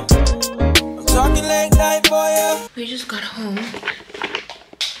 I'm talking late night, boy. Yeah. We just got home.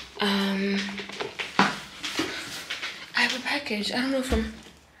 I have a package. I don't know if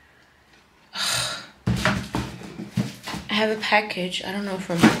I have a package. I don't know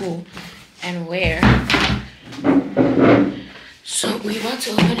from who and where. So we want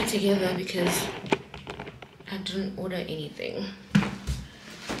to open it together because I didn't order anything.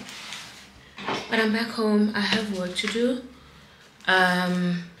 But I'm back home. I have work to do.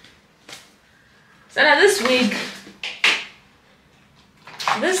 So now this wig,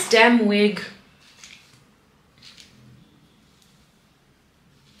 this damn wig,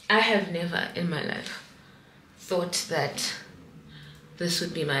 I have never in my life thought that this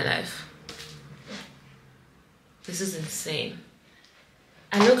would be my life. This is insane.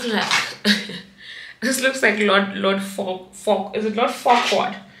 I look like this looks like Lord Falk. Is it Lord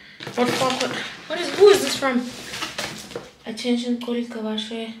Farquaad? Lord Farquaad. Who is this from? Attention,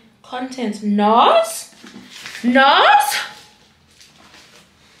 Xoligcabashevlogs. Content. Nas?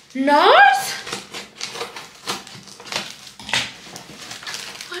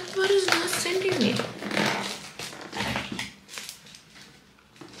 What is Nas sending me?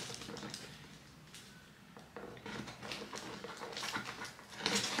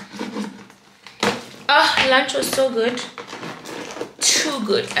 Oh, lunch was so good. Too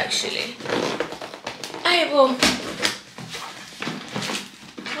good, actually. Aibo.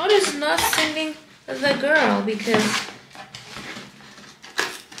 What is not sending the girl? Because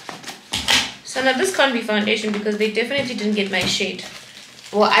so now this can't be foundation because they definitely didn't get my shade.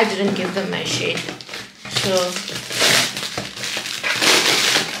 Well, I didn't give them my shade. So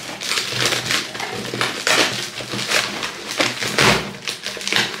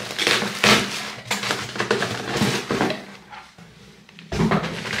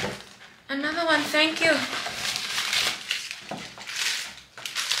another one, thank you.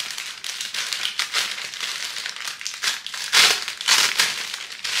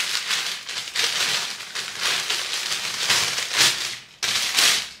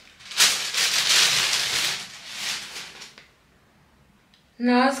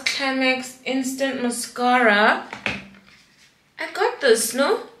 NARS Climax Instant Mascara. I got this,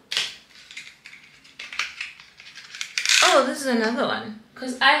 no? Oh, this is another one.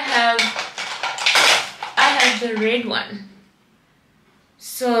 Because I have the red one.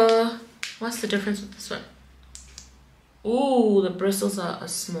 So, what's the difference with this one? Ooh, the bristles are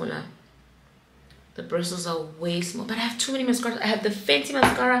smaller. The bristles are way small. But I have too many mascaras. I have the Fenty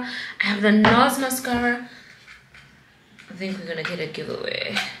mascara. I have the NARS mascara. I think we're gonna get a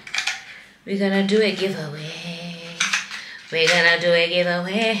giveaway. We're gonna do a giveaway. We're gonna do a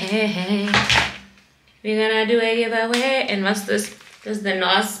giveaway. We're gonna do a giveaway. And what's this? This is the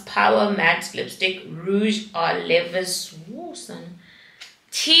NARS Power Matte Lipstick Rouge à Lèvres. Whoa, son.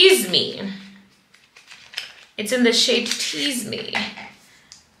 Tease Me. It's in the shade Tease Me.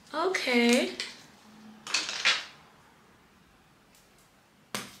 Okay.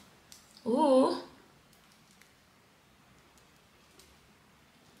 Ooh.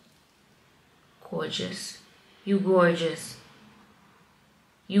 Gorgeous. You gorgeous.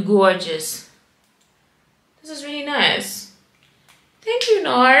 You gorgeous. This is really nice. Thank you,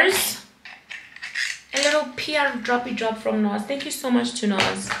 NARS. A little PR droppy drop from NARS. Thank you so much to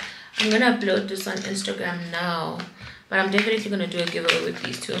NARS. I'm gonna upload this on Instagram now, but I'm definitely gonna do a giveaway with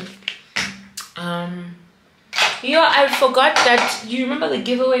these two. Yeah, I forgot that. You remember the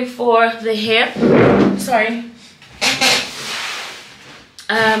giveaway for the hair? Sorry.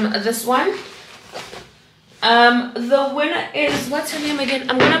 This one. The winner is, what's her name again?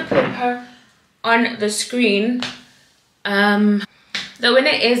 I'm gonna put her on the screen. The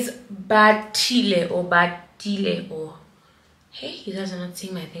winner is Batile or hey, you guys are not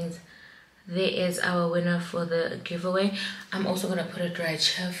seeing my things. There is our winner for the giveaway. I'm also gonna put it right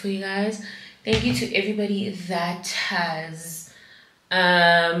here for you guys. Thank you to everybody that has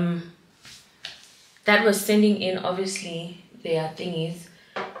that was sending in obviously their thingies,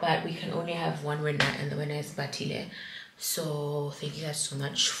 but we can only have one winner, and the winner is Batile. So thank you guys so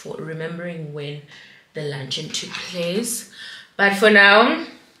much for remembering when the luncheon took place. But for now,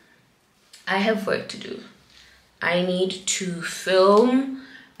 I have work to do. I need to film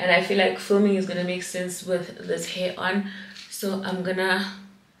and I feel like filming is gonna make sense with this hair on. So I'm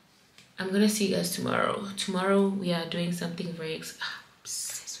gonna see you guys tomorrow. Tomorrow we are doing something very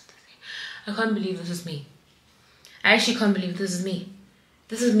obsessed with this hair. I can't believe this is me. I actually can't believe this is me.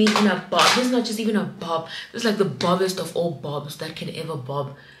 This is me in a bob. This is not just even a bob. This is like the bobbest of all bobs that can ever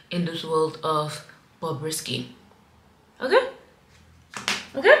bob in this world of Bobrisky. Okay?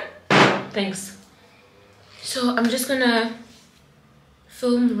 Okay? Thanks. So I'm just gonna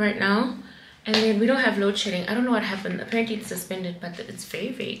film right now, and then we don't have load shedding. I don't know what happened. Apparently it's suspended, but it's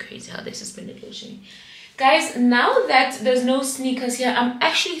very, very crazy how they suspended load shedding. Guys, now that there's no sneakers here, I'm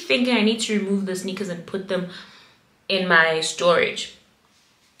actually thinking I need to remove the sneakers and put them in my storage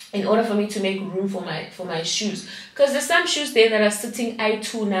in order for me to make room for my shoes, because there's some shoes there that are sitting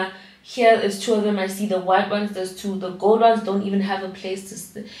tuna. Here is 2 of them. I see the white ones, there's 2. The gold ones don't even have a place to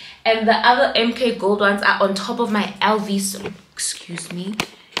sit, and the other MK gold ones are on top of my LV. So excuse me,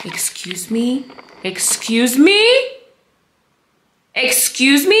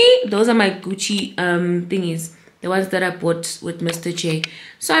 those are my Gucci thingies, the ones that I bought with Mr. J.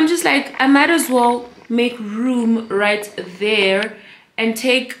 So I'm just like, I might as well make room right there and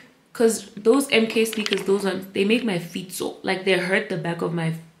take, because those MK sneakers, those ones, they make my feet so, like, they hurt the back of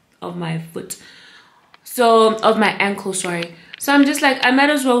my foot, so of my ankle, sorry. So I'm just like, I might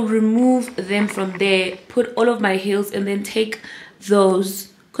as well remove them from there, put all of my heels, and then take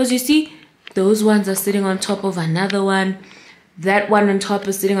those, because you see those ones are sitting on top of another one, that one on top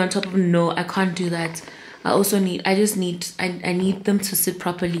is sitting on top of, no, I can't do that. I need them to sit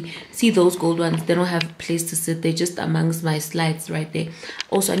properly. See those gold ones, they don't have a place to sit, they're just amongst my slides right there.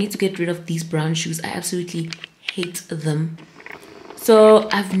 Also, I need to get rid of these brown shoes. I absolutely hate them. So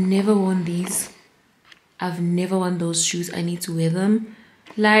I've never worn these. I've never worn those shoes. I need to wear them.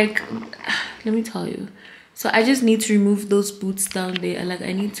 Like, let me tell you. So I just need to remove those boots down there. Like,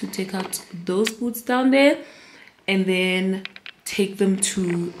 I need to take out those boots down there and then take them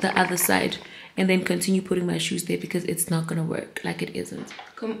to the other side and then continue putting my shoes there, because it's not gonna work. Like, it isn't.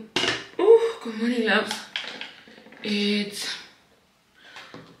 Good morning, loves. It's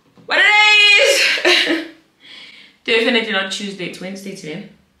what it is. Definitely not Tuesday, it's Wednesday today.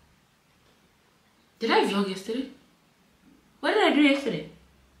 Did I vlog yesterday? What did I do yesterday?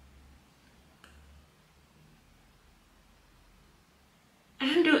 I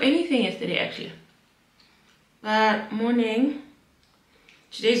didn't do anything yesterday, actually. But morning,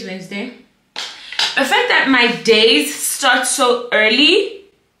 today's Wednesday. The fact that my days start so early,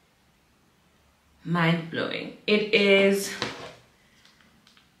 mind-blowing. It's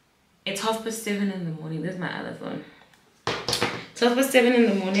 7:30 in the morning. There's my other phone. It's 7:30 in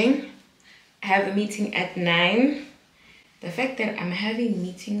the morning. I have a meeting at 9. The fact that I'm having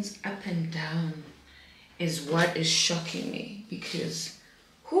meetings up and down is what is shocking me, because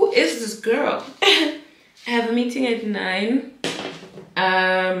who is this girl? I have a meeting at 9.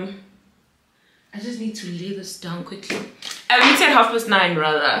 I just need to lay this down quickly. I have a meeting at 9:30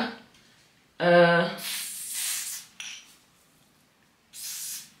 rather.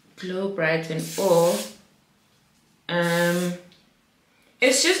 Glow, brighten, all.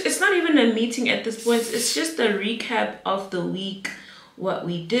 It's not even a meeting at this point. It's just a recap of the week, what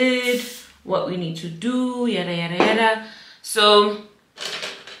we did, what we need to do, yada yada yada. So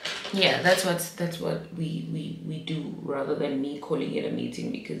yeah, that's what we do, rather than me calling it a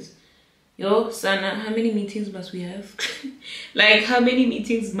meeting, because yo, Sana, how many meetings must we have? Like, how many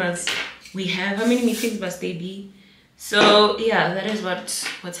meetings must we have? How many meetings must they be? So yeah, that is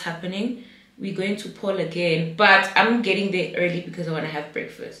what's happening. We're going to Paul again, but I'm getting there early because I want to have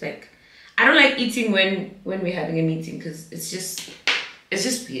breakfast. Like, I don't like eating when we're having a meeting, because it's just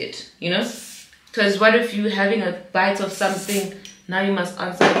weird, you know? Because what if you're having a bite of something, now you must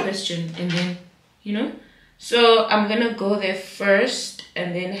answer a question, and then, you know? So I'm gonna go there first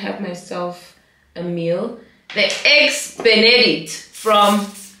and then have myself a meal. The eggs Benedict from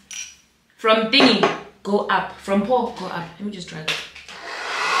thingy go up, from Paul go up. Let me just try that.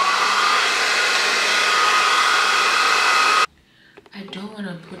 I don't want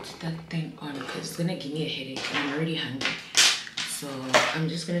to put that thing on because it's gonna give me a headache and I'm already hungry. So I'm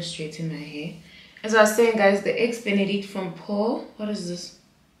just gonna straighten my hair. As I was saying, guys, the eggs Benedict from Paul. What is this?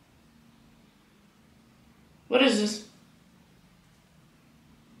 What is this?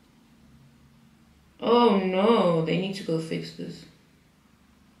 Oh no, they need to go fix this.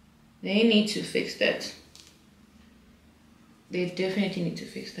 They need to fix that. They definitely need to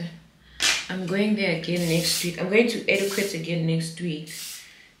fix that. I'm going there again next week. I'm going to Educate again next week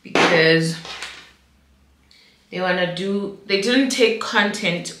because they didn't take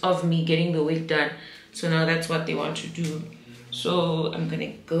content of me getting the wig done. So now that's what they want to do. so I'm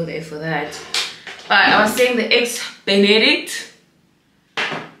gonna go there for that. But I was saying the eggs Benedict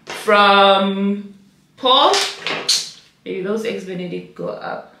from Paul, maybe those eggs Benedict go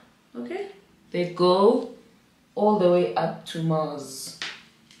up. Okay, they go all the way up to Mars.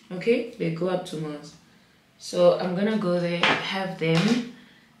 Okay, they go up to Mars. So I'm gonna go there, have them,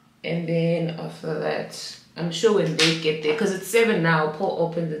 and then after that, I'm sure when they get there, because it's 7 now, Paul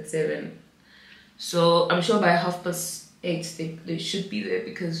opens at 7. So I'm sure by 8:30 they should be there,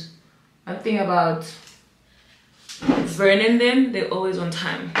 because one thing about Vern and them, they're always on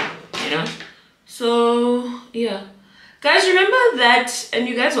time, you know. So yeah, guys, remember that, and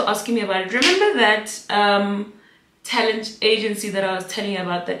you guys were asking me about it, remember that talent agency that I was telling you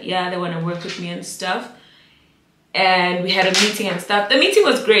about, that yeah, they want to work with me and stuff, and we had a meeting and stuff. The meeting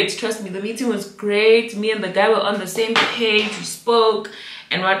was great, trust me, the meeting was great. Me and the guy were on the same page, we spoke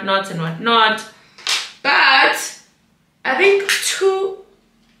and whatnot and whatnot. But I think two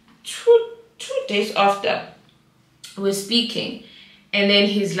days after we're speaking, and then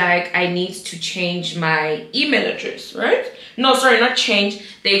he's like, I need to change my email address, right? No, sorry, not change.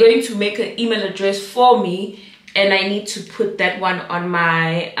 They're going to make an email address for me, and I need to put that one on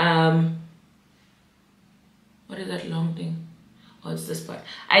my what is that long thing? Oh, it's this part.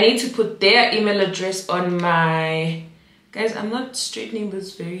 I need to put their email address on my, guys, I'm not straightening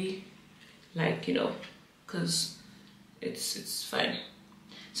this very, like, you know, because it's fine.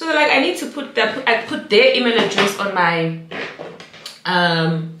 So they're like, I need to put that, I put their email address on my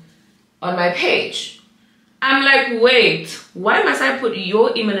page. I'm like, wait, why must I put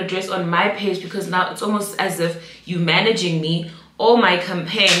your email address on my page? Because now it's almost as if you're managing me. All my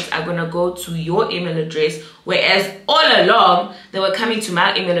campaigns are gonna go to your email address, whereas all along they were coming to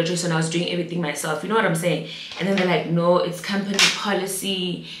my email address and I was doing everything myself. You know what I'm saying? And then they're like, no, it's company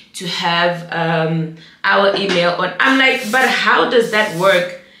policy to have our email on. I'm like, but how does that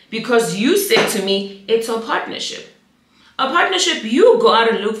work? Because you said to me it's a partnership. A partnership, you go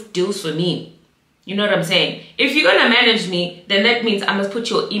out and look for deals for me. You know what I'm saying? If you're gonna manage me, then that means I must put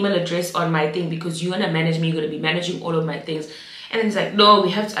your email address on my thing, because you're gonna manage me, you're gonna be managing all of my things. And then it's like, no, we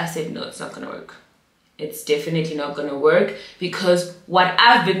have to. I said, no, it's not gonna work. It's definitely not gonna work, because what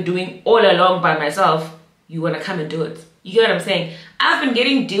I've been doing all along by myself, you wanna come and do it. You get what I'm saying? I've been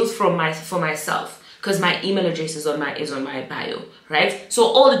getting deals for myself, because my email address is on my bio, right? So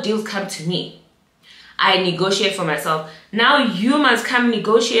all the deals come to me. I negotiate for myself. Now you must come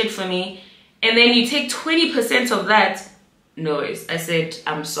negotiate for me, and then you take 20% of that. No worries. I said,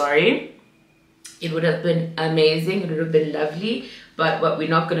 I'm sorry. It would have been amazing, it would have been lovely, but what we're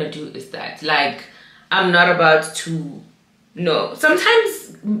not gonna do is that. Like, I'm not about to, no.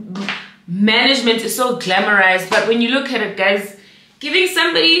 Sometimes management is so glamorized, but when you look at it, guys, giving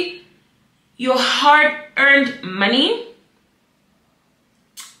somebody your hard-earned money,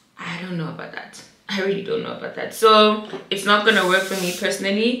 I don't know about that. I really don't know about that. So it's not gonna work for me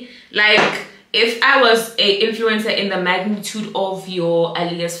personally. Like, if I was a influencer in the magnitude of your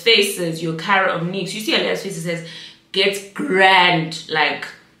Alias Faces, your Cara Omnix, you see Alias Faces says, get grand, like,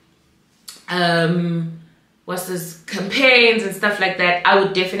 what's this, campaigns and stuff like that, I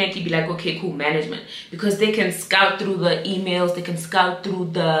would definitely be like, okay, cool, management. Because they can scout through the emails, they can scout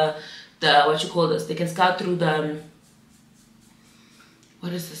through the what you call this, they can scout through the,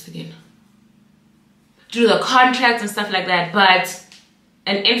 what is this again? Through the contracts and stuff like that. But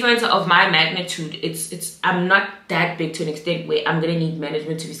an influencer of my magnitude, I'm not that big to an extent where I'm gonna need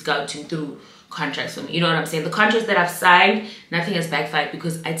management to be scouting through contracts for me. You know what I'm saying? The contracts that I've signed, nothing has backfired,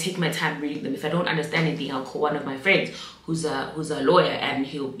 because I take my time reading them. If I don't understand anything, I'll call one of my friends who's a lawyer, and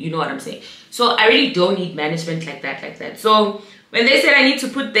he'll, you know what I'm saying? So I really don't need management like that. So when they said I need to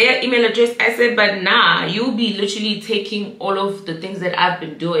put their email address, I said, but nah, you'll be literally taking all of the things that I've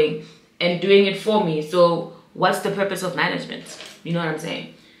been doing and doing it for me. So what's the purpose of management? You know what I'm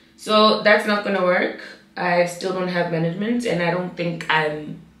saying? So that's not gonna work. I still don't have management, and I don't think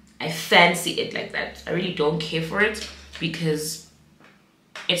I fancy it like that. I really don't care for it, because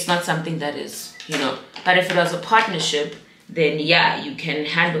it's not something that is, you know. But if it was a partnership, then yeah, you can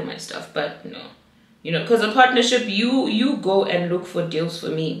handle my stuff. But no, you know, because a partnership, you go and look for deals for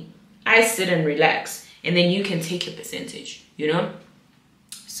me. I sit and relax, and then you can take your percentage, you know.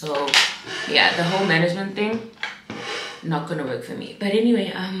 So yeah, the whole management thing, not gonna work for me. But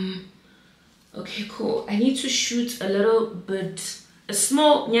anyway, okay, cool. I need to shoot a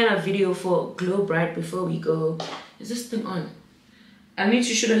small video for Glow Bright before we go. Is this thing on? I need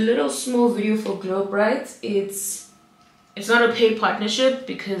to shoot a little small video for Glow Bright. It's not a paid partnership,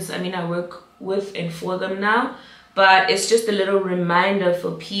 because I mean I work with and for them now, but it's just a little reminder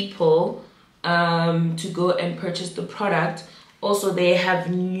for people to go and purchase the product Also, they have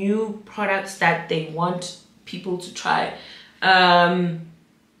new products that they want people to try.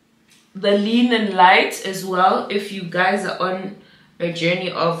 The lean and light as well, if you guys are on a journey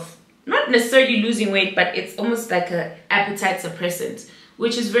of not necessarily losing weight, but it's almost like an appetite suppressant,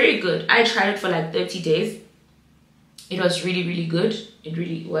 which is very good. I tried it for like 30 days. It was really, really good. It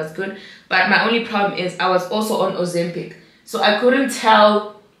really was good. But my only problem is I was also on Ozempic, so I couldn't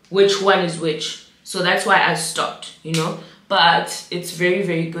tell which one is which. So that's why I stopped, you know. But it's very,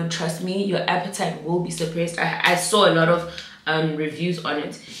 very good. Trust me, your appetite will be suppressed. I saw a lot of reviews on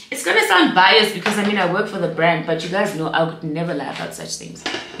it. It's gonna sound biased because I mean I work for the brand, but you guys know I would never lie about such things,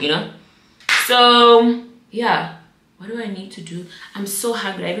 you know. So yeah, what do I need to do? I'm so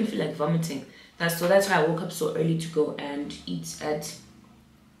hungry. I even feel like vomiting. That's why I woke up so early to go and eat at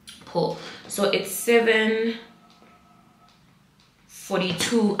Paul. So it's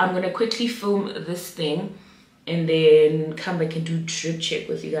 7:42. I'm gonna quickly film this thing and then come back and do drip check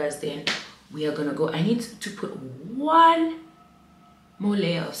with you guys. Then we are gonna go. I need to put one more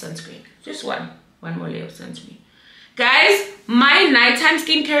layer of sunscreen. Just one more layer of sunscreen. Guys, my nighttime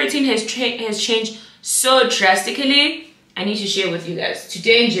skincare routine has changed so drastically. I need to share with you guys.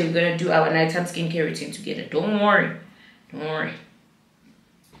 Today we're gonna do our nighttime skincare routine together. Don't worry.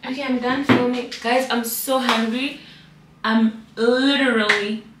 Okay, I'm done filming. Guys, I'm so hungry. I'm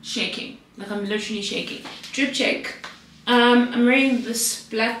literally shaking. Like I'm literally shaking. Drip check. I'm wearing this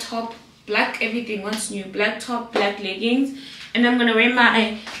black top, black everything, what's new, black top, black leggings, and I'm gonna wear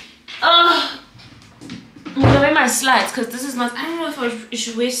my slides, because this is not, I don't know if I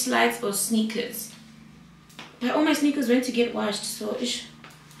should wear slides or sneakers, but all my sneakers went to get washed, so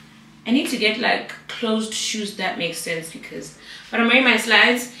I need to get like closed shoes that makes sense, because but I'm wearing my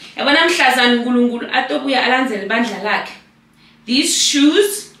slides. And when I'm these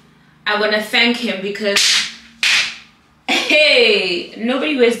shoes, I want to thank him, because hey,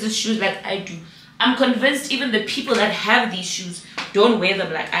 nobody wears these shoes like I do. I'm convinced even the people that have these shoes don't wear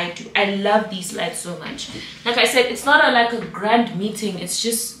them like I do. I love these slides so much. Like I said, it's not like a grand meeting. It's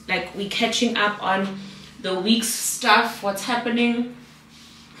just like we catching up on the week's stuff, what's happening.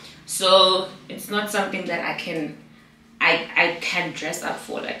 So it's not something that I can dress up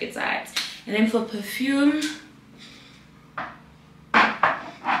for, like it's alright. And then for perfume,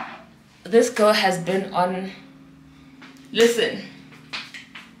 this girl has been on, listen,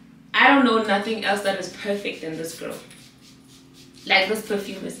 I don't know nothing else that is perfect than this girl. Like, this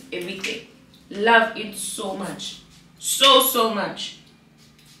perfume is everything. Love it so much. So much.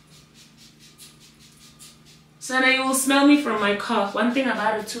 So now you will smell me from my car. One thing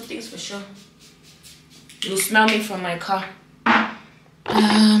about it, two things for sure. You'll smell me from my car.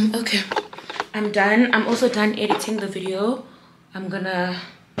 Okay. I'm done. I'm also done editing the video. I'm gonna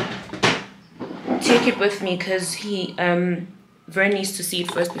take it with me because Vern needs to see it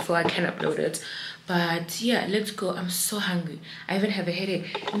first before I can upload it. But yeah, let's go. I'm so hungry. I even have a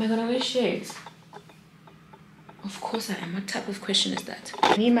headache. Am I gonna wear shades? Of course I am. What type of question is that?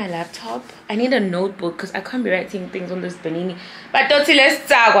 I need my laptop. I need a notebook because I can't be writing things on this banini. But don't see, let's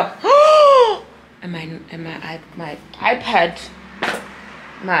talk. And my iPad,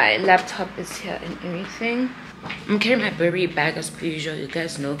 my laptop is here and everything. I'm carrying my Burberry bag as per usual. You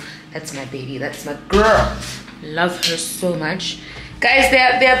guys know that's my baby. That's my girl. Love her so much. Guys,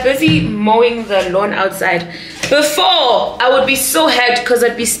 they're busy mowing the lawn outside. Before, I would be so hyped because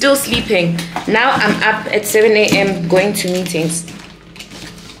I'd be still sleeping. Now I'm up at 7 a.m. going to meetings.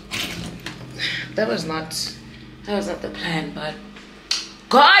 That was not the plan, but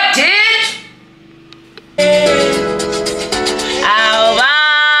God did. Oh,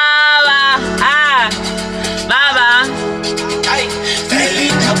 Baba, Baba.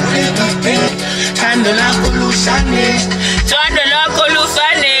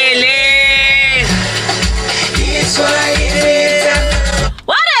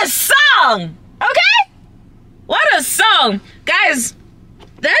 What a song! Okay? What a song! Guys,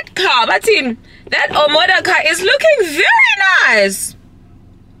 that car, that Omoda car is looking very nice.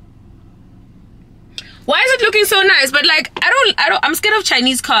 Why is it looking so nice? But like, I'm scared of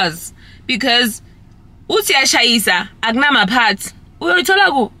Chinese cars because Utia Shaisa, Agnama parts. The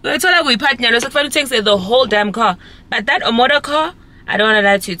whole damn car. But that Omoda car, I don't want to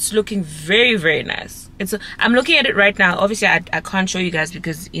lie to you, it's looking very, very nice. I'm looking at it right now. Obviously, I can't show you guys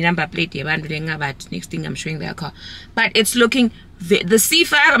because number plate, but next thing I'm showing their car. But it's looking, the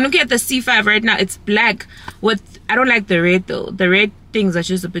C5, I'm looking at the C5 right now. It's black. I don't like the red though. The red things are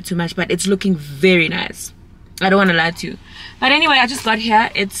just a bit too much, but it's looking very nice. I don't want to lie to you. But anyway, I just got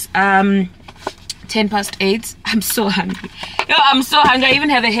here. It's 8:10. I'm so hungry. Yo, I'm so hungry. I even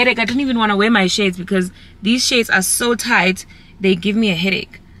have a headache. I didn't even want to wear my shades because these shades are so tight. they give me a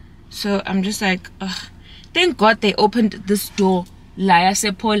headache. So I'm just like, ugh. Thank God they opened this door. Liar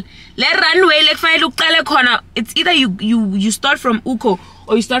say Paul. Let runway like file uqale khona. It's either you start from Uko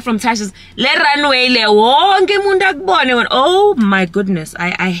or you start from Tasha's. Let runway le wonke umuntu akubone. Oh my goodness.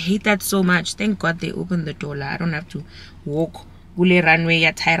 I hate that so much. Thank God they opened the door. I don't have to walk gule runway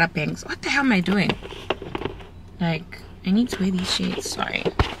ya Tyra Banks. What the hell am I doing? Like, I need to wear these shades. Sorry.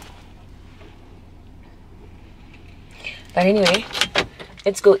 But anyway,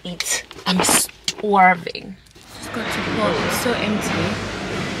 let's go eat. I'm starving. Just got to pull. It's so empty.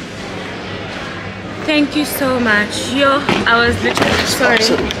 Thank you so much. Yo, I was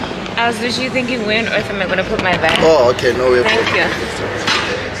literally thinking, where on earth am I gonna put my bag? Oh, okay, no way. Thank you.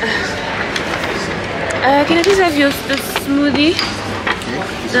 Can I please have the smoothie?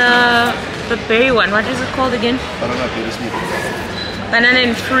 The berry one. What is it called again? Banana berry smoothie. Banana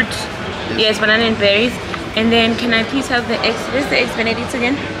and fruit. Yes, banana and berries. And then can I please have the eggs? Where's the eggs Benedict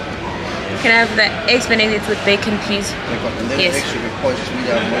again? Can I have the eggs Benedict with bacon, please? Yes.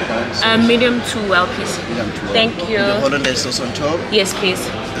 Medium to well, please. Thank you. The Hollandaise sauce on top? Yes, please.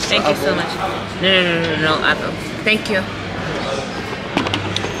 Thank you so much. No, apple. Thank you.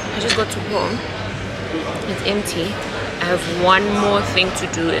 I just got to home. It's empty. I have one more thing to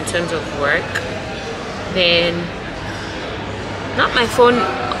do in terms of work. Then, not my phone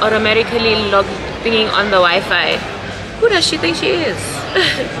automatically logging on the Wi-Fi. Who does she think she is?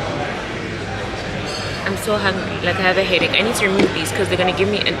 I'm so hungry. Like, I have a headache. I need to remove these because they're gonna give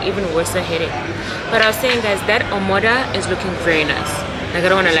me an even worse headache. But I was saying, guys, that Omoda is looking very nice. Like, I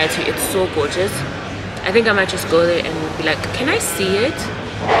don't want to lie to you, it's so gorgeous. I think I might just go there and be like, can I see it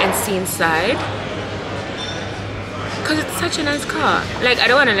and see inside? Because it's such a nice car. Like, I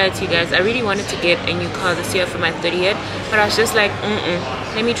don't want to lie to you guys, I really wanted to get a new car this year for my 30th, but I was just like,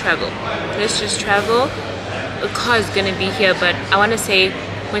 let me travel. Let's just travel. The car is gonna be here, but I want to say,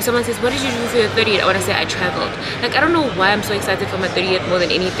 when someone says, what did you do for your 30th? I want to say I traveled. Like, I don't know why I'm so excited for my 30th more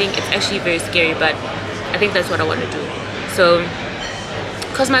than anything. It's actually very scary, but I think that's what I want to do. So,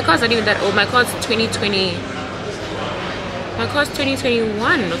 because my car's not even that old. My car's 2020. My car's 2021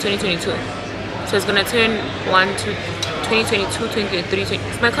 or 2022. So it's gonna turn 2022, 2023.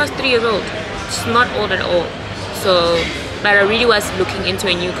 My car's 3 years old. It's not old at all. So, but I really was looking into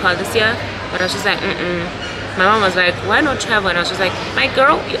a new car this year. But I was just like, My mom was like, why not travel? And I was just like, my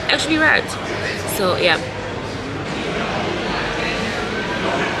girl, you're actually right. So yeah.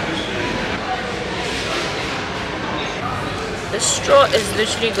 The straw is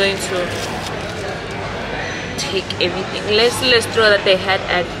literally going to take everything. Less straw that they had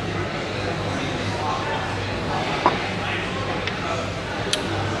at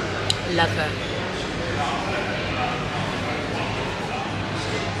Yaga.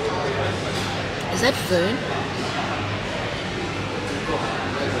 Is that Fern?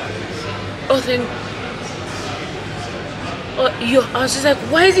 Oh, then. Oh, yo, I was just like,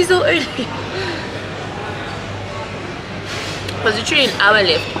 why is he so early? It was literally an hour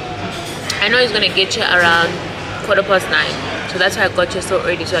left. I know he's gonna get you around 9:15, so that's why I got you so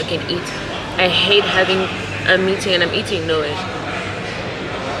early so I can eat. I hate having a meeting and I'm eating nowhere.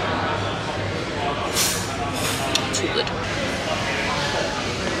 Too good.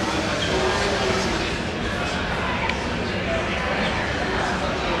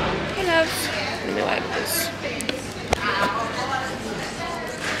 Hey loves, let me wipe this.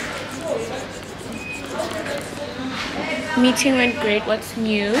 Meeting went great. What's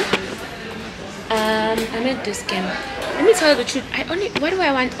new? I'm at Discount. Let me tell you the truth. What do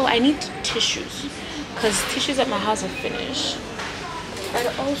I want? Oh, I need tissues, because tissues at my house are finished. But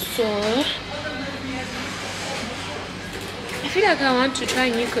also, I feel like I want to try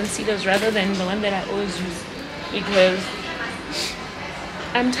new concealers rather than the one that I always use, because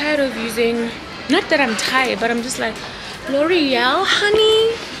I'm tired of using. Not that I'm tired, but I'm just like, L'Oreal,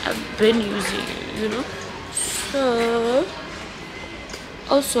 honey. I've been using, you know. So,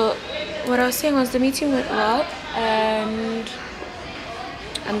 also, what I was saying was the meeting went well, and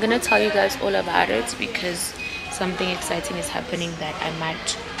I'm gonna tell you guys all about it because something exciting is happening that I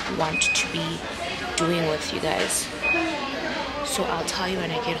might want to be doing with you guys. So I'll tell you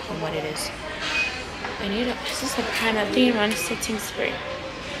when I get home what it is. I need a, is this a primer? I think around setting spray.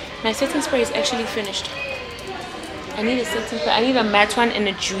 My setting spray is actually finished. I need a setting spray. I need a matte one and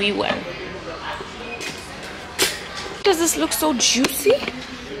a dewy one. Does this look so juicy?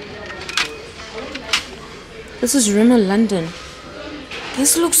 This is Rimmel London.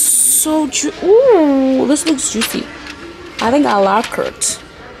 This looks so ooh, this looks juicy. I think I like it.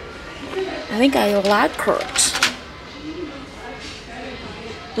 I think I like it.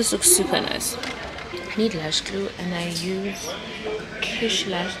 This looks super nice. I need lash glue, and I use Kiss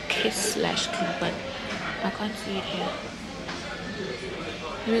lash glue, but I can't see it here.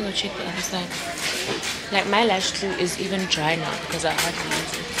 Let me go check the other side. Like, my lash glue is even dry now because I hardly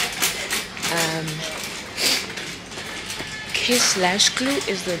use it. Kiss lash glue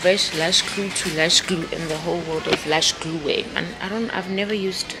is the best lash glue to lash glue in the whole world of lash gluing. And I've never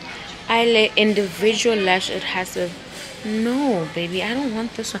used individual lash. It has a, no baby, I don't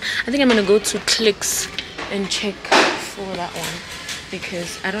want this one. I think I'm gonna go to Clicks and check for that one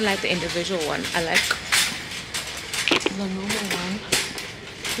because I don't like the individual one. I like the normal one.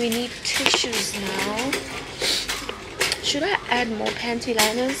 We need tissues now. Should I add more panty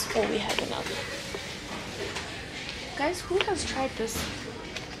liners or we have enough? Guys, who has tried this?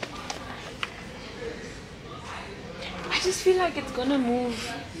 I just feel like it's gonna move.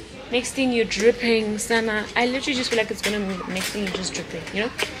 Next thing you're dripping, Sana. I literally just feel like it's gonna move. Next thing you're just dripping, you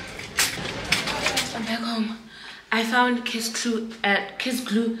know? I'm back home. I found Kiss glue at Clicks.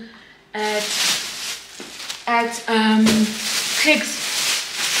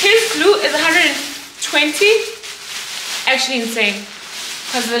 Kiss glue is 120. Actually insane.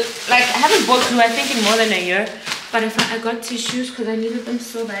 Cause like I haven't bought glue I think in more than a year. But I got tissues because I needed them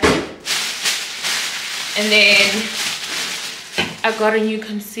so badly. And then I got a new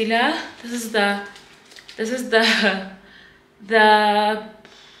concealer. This is the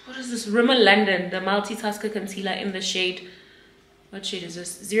what is this? Rimmel London, the multitasker concealer in the shade. What shade is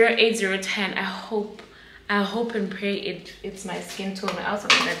this? 08010. I hope and pray it's my skin tone or else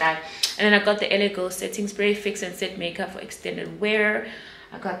something like that. And then I got the LA Girl setting spray, fix and set makeup for extended wear.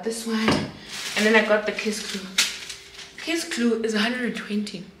 I got this one, and then I got the Kiss glue. Kiss glue is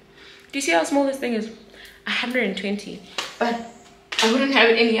 120. Do you see how small this thing is? 120. But I wouldn't have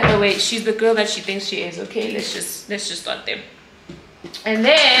it any other way. She's the girl that she thinks she is. Okay, let's just start there. And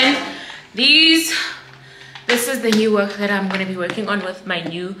then this is the new work that I'm gonna be working on with my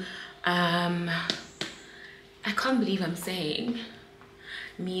new I can't believe I'm saying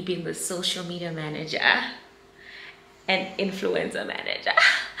me being the social media manager and influencer manager.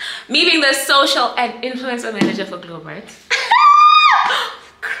 Me being the social and influencer manager for Globert.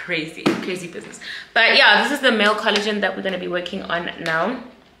 Crazy business. But yeah, this is the male collagen that we're going to be working on now.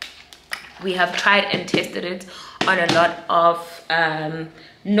 We have tried and tested it on a lot of and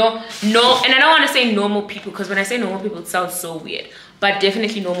I don't want to say normal people, because when I say normal people it sounds so weird, but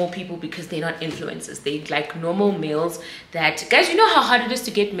definitely normal people because they're not influencers. They like normal males that, guys, you know how hard it is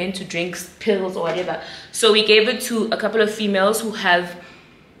to get men to drink pills or whatever. So we gave it to a couple of females who have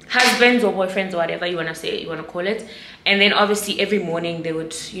husbands or boyfriends or whatever you want to call it. And then obviously every morning they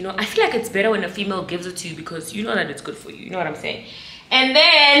would, you know, I feel like it's better when a female gives it to you because you know that it's good for you. You know what I'm saying? And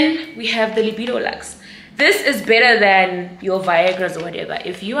then we have the libido lux. This is better than your Viagra's or whatever.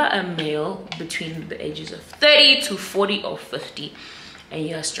 If you are a male between the ages of 30 to 40 or 50 and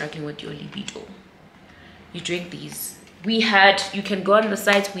you are struggling with your libido, you drink these. You can go on the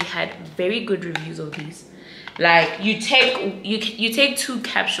sites, we had very good reviews of these. Like you take 2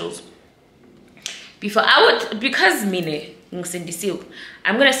 capsules before. Because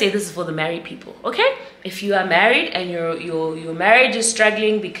I'm gonna say this is for the married people, okay? If you are married and your marriage is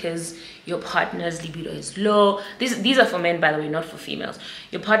struggling because your partner's libido is low, these are for men, by the way, not for females.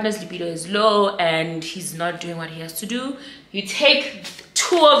 Your partner's libido is low and he's not doing what he has to do, you take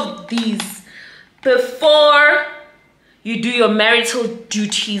 2 of these before you do your marital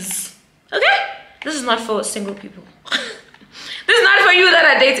duties, okay? This is not for single people. This is not for you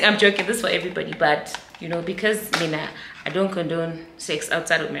that are dating. I'm joking, this is for everybody, but you know, because I don't condone sex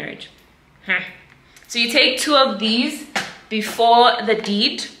outside of marriage. So you take 2 of these before the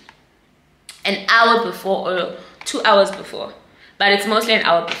deed, an hour before or 2 hours before, but it's mostly an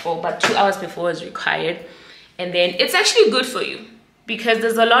hour before, but 2 hours before is required. And then it's actually good for you because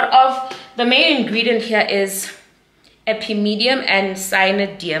there's a lot of, the main ingredient here is epimedium and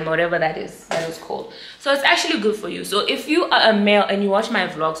cyanidum, whatever that is called. So it's actually good for you. So if you are a male and you watch my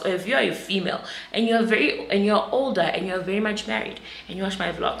vlogs, or if you are a female and you're older and you're very much married and you watch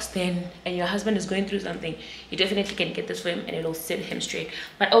my vlogs, then and your husband is going through something, you definitely can get this for him and it'll set him straight.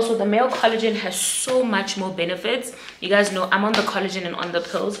 But also the male collagen has so much more benefits. You guys know I'm on the collagen and on the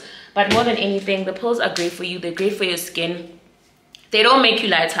pills, but more than anything, the pills are great for you. They're great for your skin. They don't make you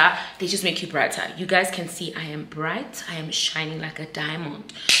lighter, they just make you brighter. You guys can see I am bright, I am shining like a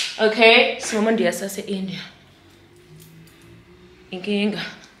diamond. Okay, so India.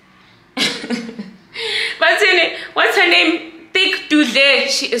 What's her name? Big Dude.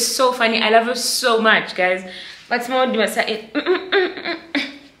 She is so funny. I love her so much, guys. But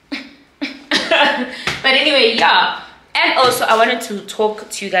anyway, yeah. And also I wanted to talk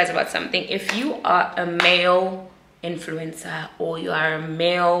to you guys about something. If you are a male influencer, or you are a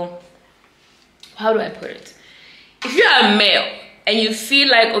male, how do I put it, if you are a male and you feel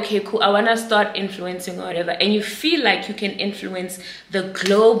like, okay, cool, I want to start influencing or whatever, and you feel like you can influence the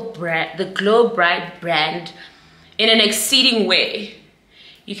Glow Bride brand in an exceeding way,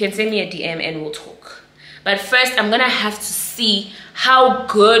 you can send me a DM and we'll talk. But first, I'm gonna have to see how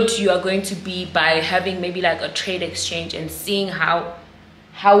good you are going to be by having maybe like a trade exchange and seeing how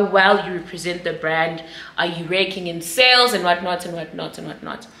well you represent the brand. Are you raking in sales and whatnot and whatnot and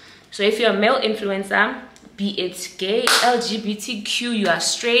whatnot? So if you're a male influencer, be it gay, LGBTQ, you are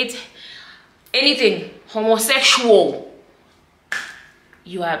straight, anything, homosexual,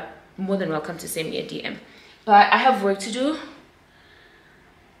 you are more than welcome to send me a DM. But I have work to do.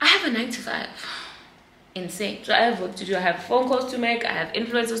 I have a 9 to 5. Insane. So I have work to do. I have phone calls to make. I have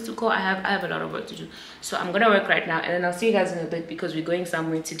influencers to call. I have a lot of work to do. So I'm gonna work right now, and then I'll see you guys in a bit because we're going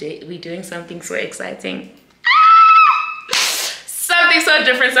somewhere today. We're doing something so exciting. Something so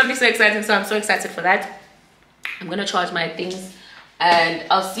different, something so exciting. So I'm so excited for that. I'm gonna charge my things and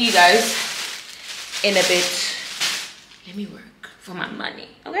I'll see you guys in a bit. Let me work for my money,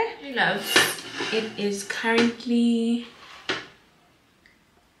 okay? Hey loves, it is currently,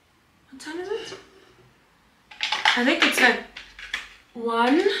 what time is it? I think it's like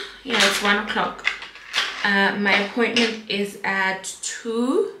 1. Yeah, it's 1 o'clock. My appointment is at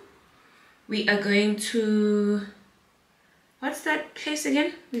 2. We are going to, what's that place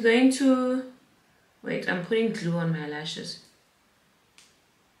again? We're going to, wait, I'm putting glue on my lashes.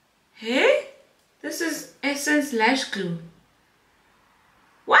 Hey, this is Essence lash glue.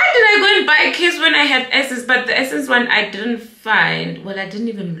 Why did I go and buy a case when I had Essence, but the Essence one I didn't find? Well, I didn't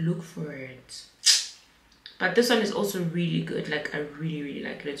even look for it. But this one is also really good. Like, I really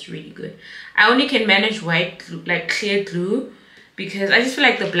like it. It's really good. I only can manage white glue, like clear glue, because I just feel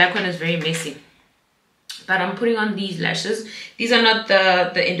like the black one is very messy. But I'm putting on these lashes. These are not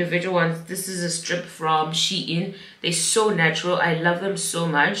the individual ones. This is a strip from Shein. They're so natural. I love them so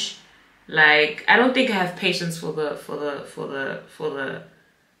much. Like, I don't think I have patience for the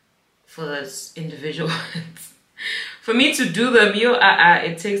individual ones. For me to do them,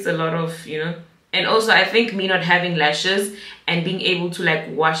 it takes a lot of, you know. And also, I think me not having lashes and being able to like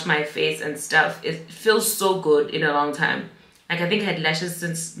wash my face and stuff, it feels so good in a long time. Like, I think I had lashes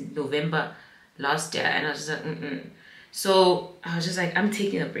since November last year, and I was just like, So I was just like, I'm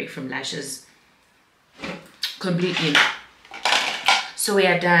taking a break from lashes completely. So we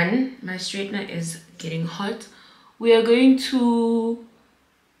are done. My straightener is getting hot. We are going to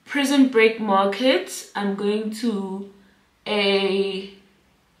Prison Break Market. I'm going to a,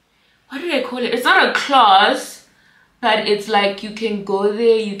 what did I call it? It's not a class, but it's like you can go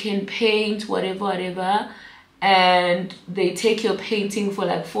there, you can paint, whatever, and they take your painting for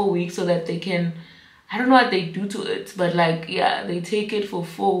like 4 weeks so that they can, I don't know what they do to it, but like, yeah, they take it for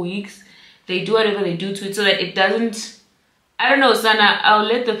 4 weeks. They do whatever they do to it so that it doesn't, I don't know, Sana, I'll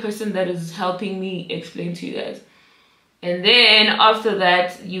let the person that is helping me explain to you guys. And then after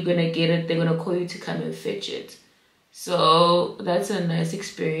that, you're gonna get it, they're gonna call you to come and fetch it. So that's a nice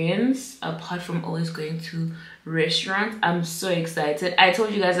experience, apart from always going to restaurants. I'm so excited. I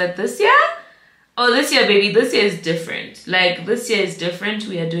told you guys that this year, this year, baby, this year is different. Like, this year is different.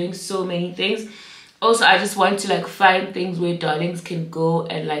 We are doing so many things. Also, I just want to like find things where darlings can go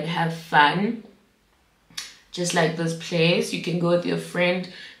and like have fun. Just like this place, you can go with your friend.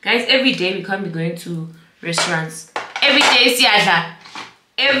 Guys, every day we can't be going to restaurants. Every day is Yaga.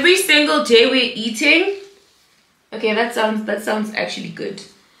 Every single day we're eating. Okay, that sounds actually good.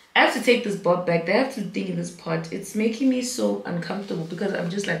 I have to take this bob back. They have to dig in this pot. It's making me so uncomfortable because I'm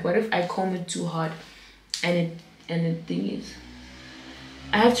just like, what if I comb it too hard and the thing is,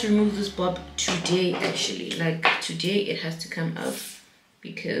 I have to remove this bob today actually. Like today it has to come off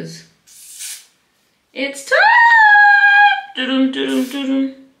because it's time.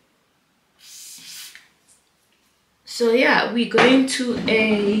 So yeah, we're going to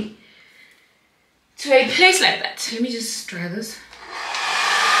a place like that. Let me just try this.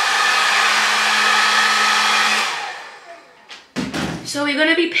 So we're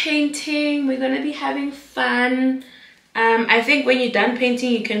gonna be painting, we're gonna be having fun. I think when you're done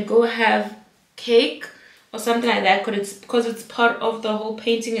painting, you can go have cake or something like that because it's part of the whole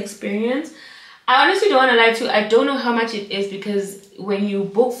painting experience. I honestly don't want to lie to you, I don't know how much it is because when you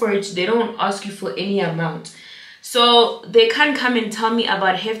book for it, they don't ask you for any amount. So they can't come and tell me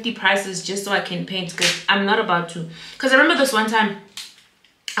about hefty prices just so I can paint because I'm not about to. Because I remember this one time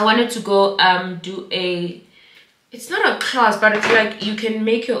I wanted to go do a, it's not a class, but it's like you can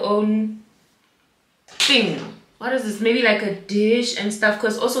make your own thing. what is this? Maybe like a dish and stuff.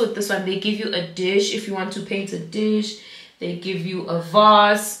 Because also with this one, they give you a dish if you want to paint a dish. They give you a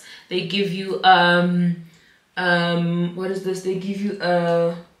vase. They give you what is this? They give you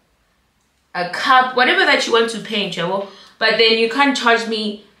a cup, whatever that you want to paint, Chavo. But then you can't charge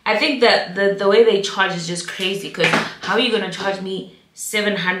me. I think that the way they charge is just crazy. Because how are you gonna charge me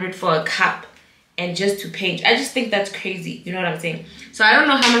 700 for a cup and just to paint? I just think that's crazy. You know what I'm saying? So I don't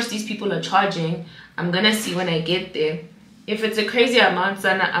know how much these people are charging. I'm gonna see when I get there. If it's a crazy amount,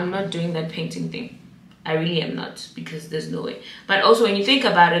 then I'm not doing that painting thing. I really am not, because there's no way. But also when you think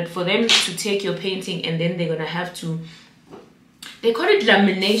about it, for them to take your painting and then they're gonna have to, they call it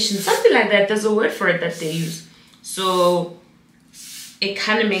lamination, something like that. There's a word for it that they use. So it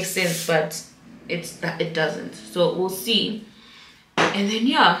kind of makes sense, but it doesn't. So we'll see. And then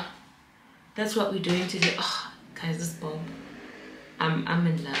yeah, that's what we're doing today. Oh, guys, this bulb. I'm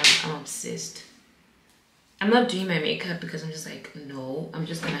in love. I'm obsessed. I'm not doing my makeup because I'm just like, no, I'm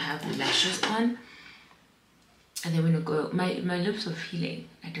just gonna have the lashes on. And then we're gonna go. My lips are peeling.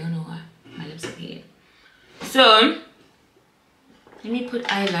 I don't know why. My lips are peeling. So let me put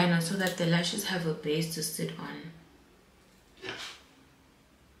eyeliner so that the lashes have a base to sit on.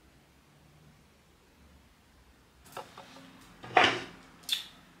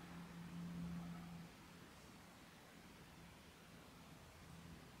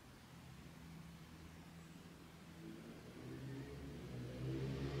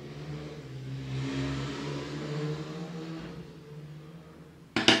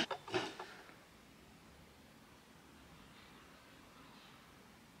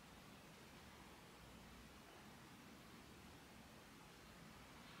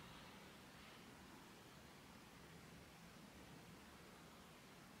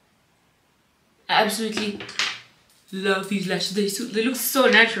 I absolutely love these lashes. They look so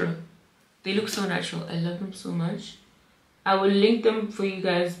natural. They look so natural. I love them so much. I will link them for you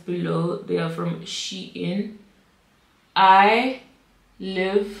guys below. They are from Shein. I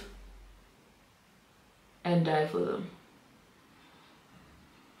live and die for them.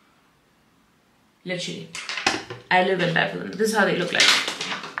 Literally. I live and die for them. This is how they look like.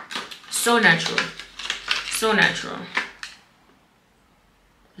 So natural. So natural.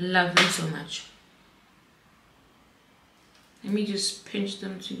 Love them so much. Let me just pinch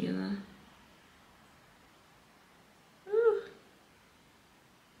them together. Ooh.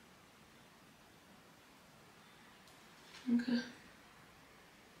 Okay.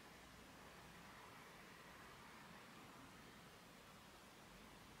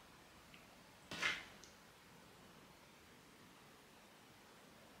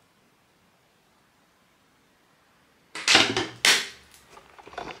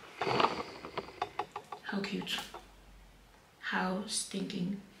 How cute. How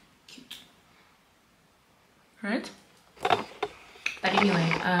stinking cute. Right? But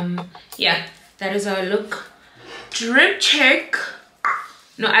anyway, yeah, that is our look. Drip check.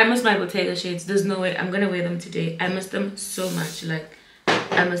 No, I miss my Bottega shades. There's no way. I'm gonna wear them today. I miss them so much. Like,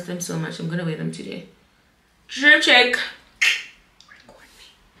 I miss them so much. I'm gonna wear them today. Drip check. Record me.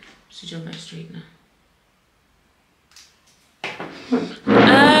 Switch on my straightener.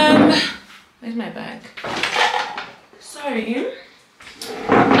 Where's my bag? Sorry.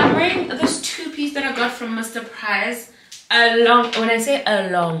 I'm wearing this two-piece that I got from Mr. Price when I say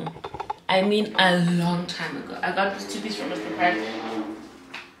I mean a long time ago. I got this two-piece from Mr. Price.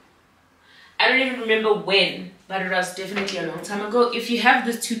 I don't even remember when, but it was definitely a long time ago. If you have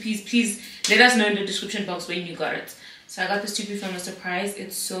this two-piece, please let us know in the description box when you got it. So I got this two-piece from Mr. Price.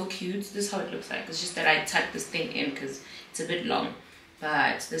 It's so cute. This is how it looks like. It's just that I tucked this thing in because it's a bit long.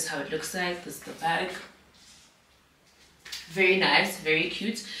 But this is how it looks like. This is the bag. Very nice, very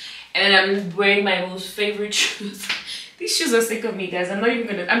cute. And then I'm wearing my most favorite shoes. These shoes are sick of me, guys. I'm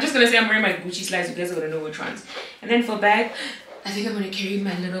just gonna say I'm wearing my Gucci slides. You guys are gonna know which ones. And then for bag, I think I'm gonna carry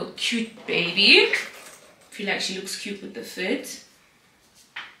my little cute baby. I feel like she looks cute with the fit.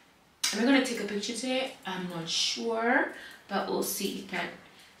 Am I gonna take a picture today? I'm not sure, but we'll see. But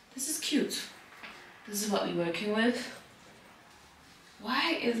this is cute. This is what we're working with.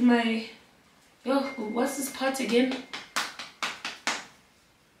 Why is my... Yo, what's this part again?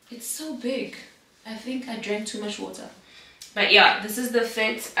 It's so big. I think I drank too much water. But yeah, this is the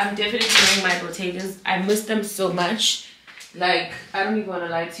fit. I'm definitely wearing my Bottegas. I miss them so much. Like, I don't even want to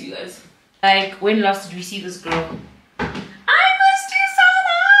lie to you guys. Like, when last did we see this girl? I missed you so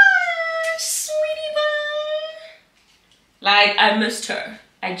much, sweetie pie. Like, I missed her.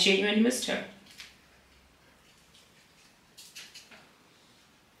 I genuinely missed her.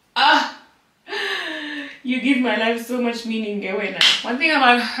 Ah, you give my life so much meaning, Yaga. One thing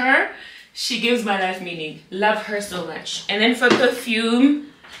about her, She gives my life meaning. Love her so much. And then for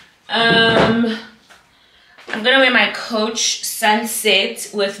perfume, I'm gonna wear my Coach Sunset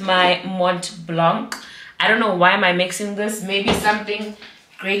with my Mont Blanc. I don't know why am I mixing this. Maybe something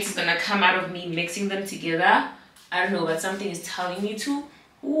great is gonna come out of me mixing them together. I don't know, but something is telling me to.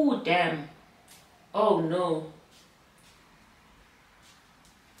 Ooh, damn. Oh no.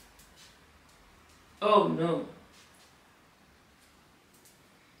 Oh no.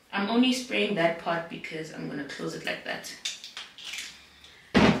 I'm only spraying that part because I'm gonna close it like that.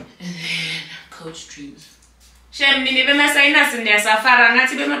 And then Coach Dreams.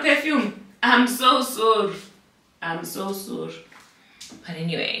 I'm so sorry. I'm so sorry. But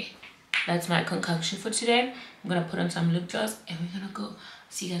anyway, that's my concoction for today. I'm gonna put on some lip gloss and we're gonna go.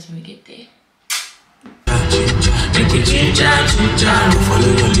 See you guys when we get there. Make it ginger,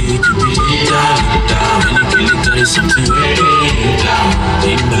 follow your lead, you be leader. When you kill it, there is something waiting down.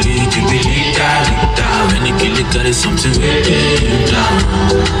 In my lead, you be leader. When you kill it, there is something waiting down.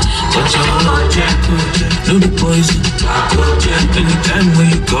 But you're not yet, no the poison. Anytime when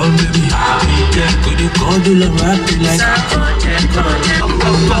you call, baby, I'll be there. Could you call the love happy like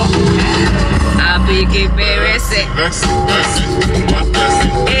I'll be keep it sick.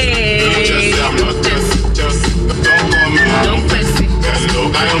 Hey, I'm not just don't press it. Hello,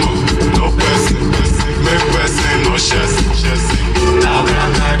 I am no pressing. Make pressing, no chasing. Dabra,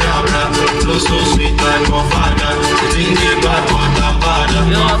 flow so sweet like your father. You think it bad, but I'm bad.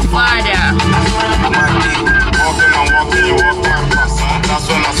 Your father. I'm walking, you walk my pass. That's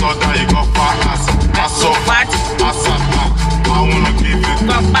when I saw that you got fat ass. That's so fat. I wanna give it.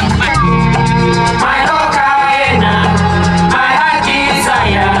 My Ocarina, my heart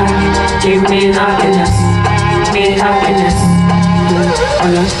desire. Give me happiness. Happiness. I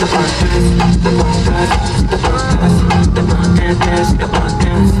lost the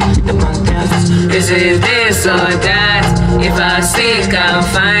Is it this or that? If I'm sick, I'm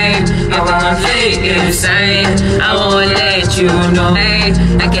fine. If I'm fake inside, I won't let you know.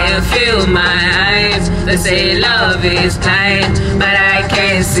 I can feel my eyes. They say love is blind, but I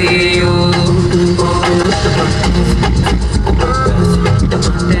can't see you.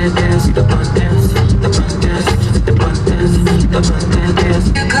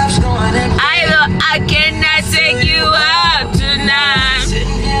 I cannot take you out tonight. Sitting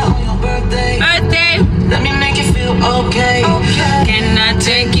here on your birthday. Let me make you feel okay. Can I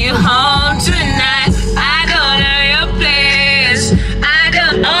take you home tonight? I don't know your place. I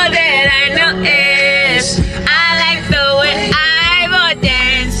don't know that I know is. I like the way I will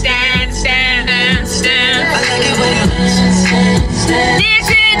dance. I like it when you dance. This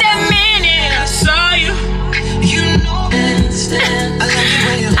is the minute I saw you. You know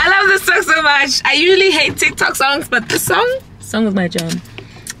I love this song so much. I usually hate TikTok songs, but this song was my jam.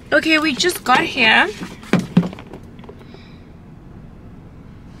 Okay, we just got here.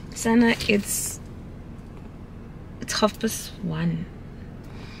 Sana, it's 1:30,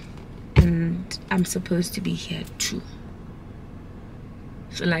 and I'm supposed to be here too.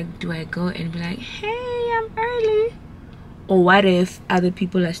 So like, do I go and be like, hey, I'm early? Or what if other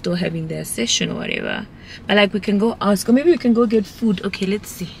people are still having their session or whatever? But like, we can go ask, or maybe we can go get food. Okay, let's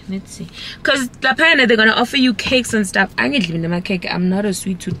see. Because apparently they're gonna offer you cakes and stuff. I'm not a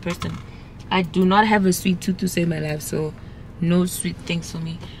sweet tooth person. I do not have a sweet tooth to save my life, so no sweet things for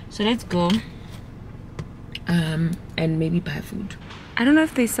me. So let's go and maybe buy food. I don't know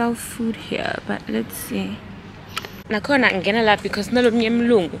if they sell food here, but let's see. Nakona ngena la because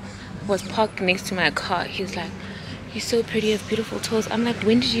Nalomnyemlungu was parked next to my car. He's like, you're so pretty, you have beautiful toes. I'm like,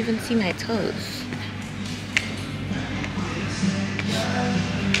 when did you even see my toes?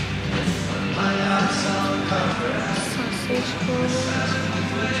 Sausage rolls.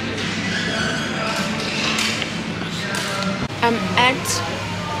 I'm at,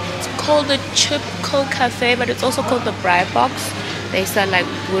 it's called the Chip Co Cafe, but it's also called the Bri Box. They sell like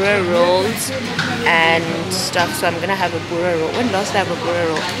burra rolls and stuff, so I'm gonna have a burra roll. When last I have a burra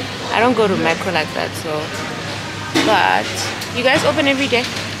roll? I don't go to Macro like that, so. But you guys open every day?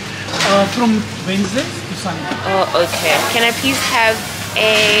 From Wednesday to Sunday. Oh, okay. Can I please have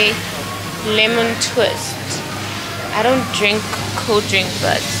a lemon twist? I don't drink cold drink,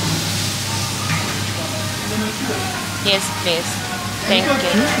 but yes, please. Thank you.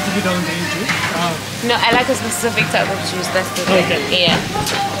 If you don't drink juice. No, I like a specific type of juice. That's the thing. Okay. Yeah.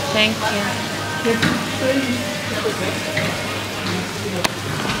 Thank you.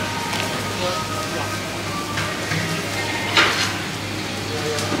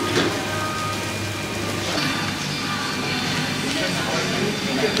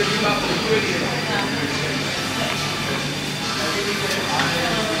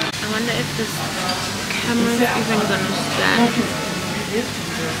 I wonder if this camera is even gonna stand.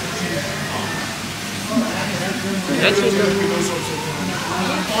 Actually,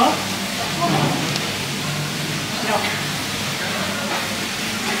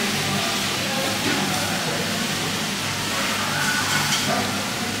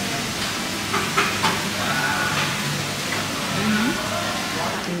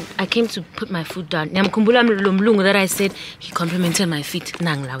 I came to put my foot down. Nyamkhumbula mlungu that I said he complimented my feet.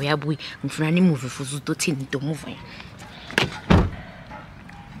 Nang la uyabui ngifuna ni move for to tin to move.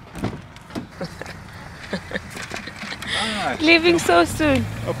 Leaving so soon.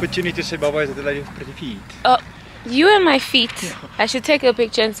 Opportunity to say bye-bye to the lady with pretty feet. Oh, you and my feet. I should take a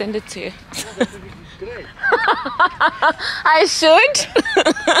picture and send it to you. Great. I should.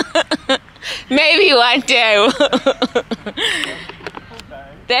 Maybe one day.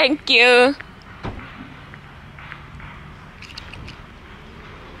 Thank you.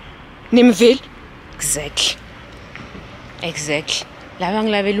 Nimville? Exactly. Exactly. Laba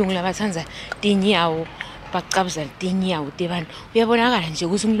ngilabelungu labathanza tinyawo baqabza tinyawo tebani. Uyabonakala nje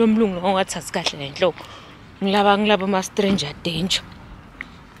ukuthi ngilomlungu ongathathi kahle lenhloko. Ngilaba ama stranger danger.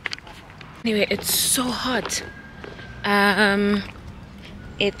 Anyway, it's so hot.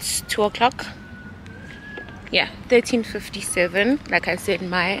 It's 2 o'clock. Yeah, 13:57. Like I said,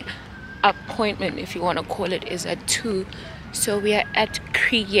 my appointment, if you want to call it, is at 2. So we are at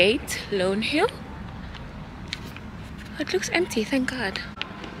Create Lone Hill. It looks empty, thank God.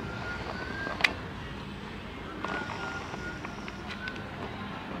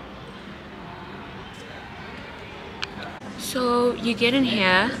 So you get in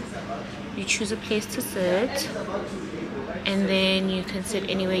here, you choose a place to sit, and then you can sit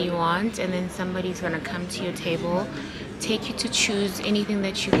anywhere you want, and then somebody's gonna come to your table, take you to choose anything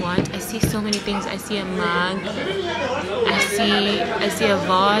that you want. I see so many things. I see a mug, I see a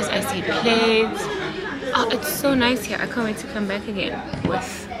vase, I see plates. Oh, it's so nice here. I can't wait to come back again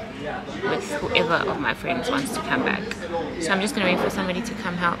with whoever of my friends wants to come back. So I'm just gonna wait for somebody to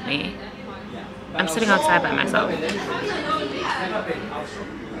come help me. I'm sitting outside by myself.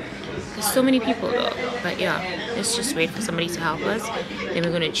 There's so many people though, but yeah, let's just wait for somebody to help us. Then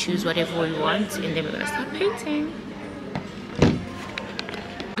we're gonna choose whatever we want, and then we're gonna start painting.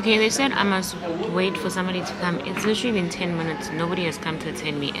 Okay, they said I must wait for somebody to come. It's literally been 10 minutes. Nobody has come to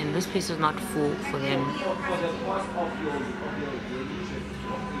attend me, and this place is not full for them.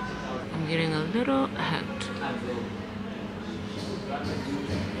 I'm getting a little ahead.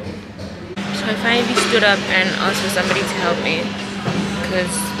 So I finally stood up and asked for somebody to help me.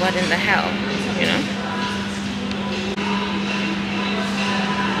 Because what in the hell, you know?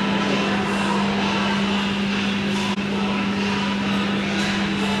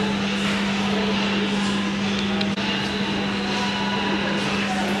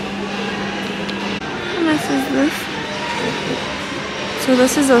 How much is this? So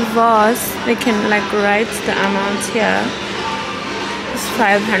this is a vase. They can like write the amount here. This is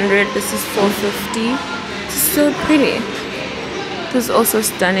 500. This is 450. It's so pretty. This is also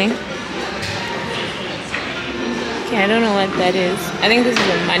stunning. Okay, I don't know what that is. I think this is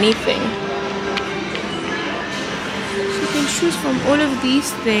a money thing. So you can choose from all of these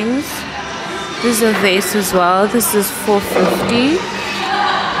things. This is a vase as well. This is 450.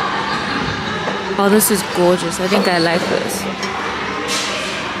 Oh, this is gorgeous. I think I like this.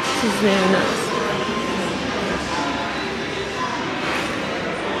 This is very nice.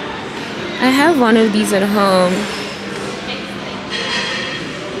 I have one of these at home.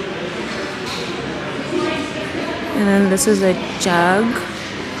 And then this is a jug.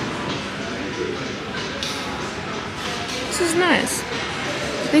 This is nice.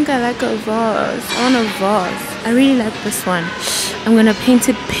 I think I like a vase. I want a vase. I really like this one. I'm gonna paint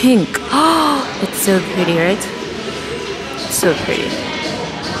it pink. Oh, it's so pretty, right? It's so pretty.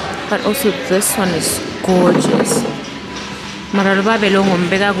 But also this one is gorgeous. Like I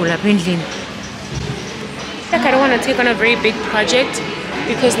don't want to take on a very big project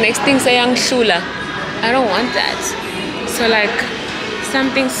because next thing's a young shula. I don't want that. So like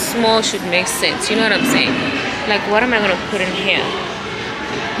something small should make sense. You know what I'm saying? Like what am I gonna put in here?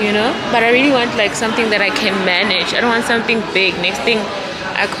 You know? But I really want like something that I can manage. I don't want something big. Next thing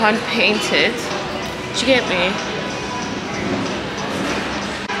I can't paint it. Did you get me?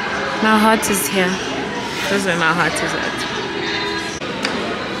 My heart is here. This is where my heart is at.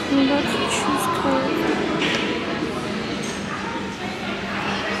 I'm about to choose color.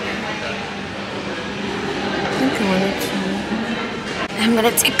 I'm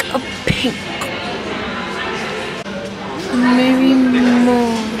gonna take a pink. Maybe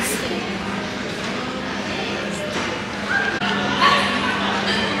mauve.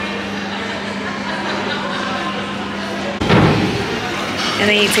 And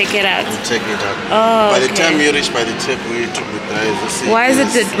then you take it out. You take it out. Oh, by the time you reach by the tip, we to be dry.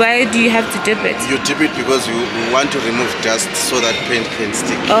 Why do you have to dip it? You dip it because you want to remove dust so that paint can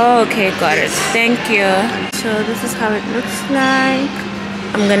stick. Oh, okay, got it. Thank you. So this is how it looks like.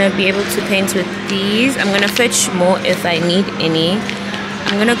 I'm gonna be able to paint with these. I'm gonna fetch more if I need any.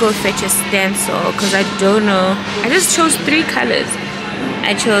 I'm gonna go fetch a stencil because I don't know. I just chose 3 colors.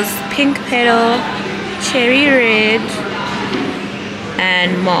 I chose pink petal, cherry red,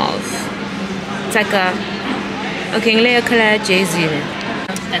 and mauve. It's like a layer color Jay-Z.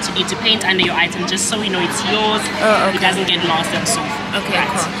 That you need to paint under your item just so we know it's yours. Oh, okay. It doesn't get lost and so forth. Okay,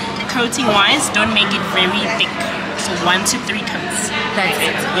 cool. Coating wise, don't make it very thick. So 1 to 3 coats. That's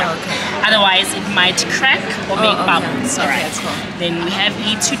it. Yeah. Oh, okay. Otherwise, it might crack or make bubbles. Okay, Alright. cool. Then we have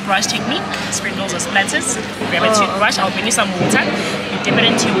a toothbrush technique, sprinkles or splatters. Grab a toothbrush. I'll bring you some water. You dip it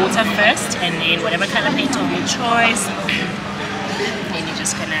into water first, and then whatever color paint of your choice. Then you're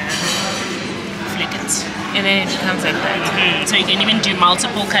just gonna flick it. And then it becomes like that. So you can even do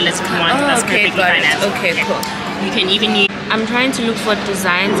multiple colors if you want. That's okay, perfectly got fine. it. Okay, cool. You can even use. I'm trying to look for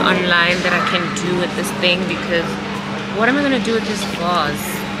designs online that I can do with this thing because what am I gonna do with this vase?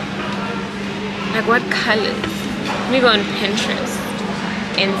 Like what colors? Let me go on Pinterest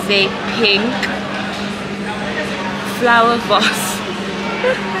and say pink flower vase.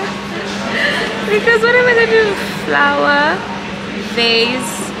 Because what am I gonna do? Flower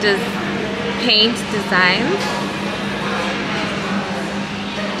vase paint design.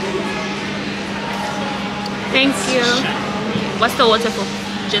 Thank you. What's the water for?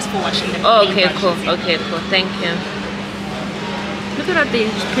 Just for washing the Oh, okay, paintbrushes. cool. Okay, cool. Thank you. Look at what the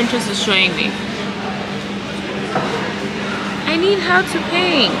Pinterest is showing me. I need how to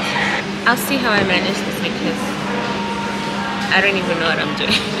paint. I'll see how I manage this because I don't even know what I'm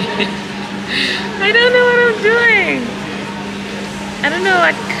doing. I don't know what I'm doing. I don't know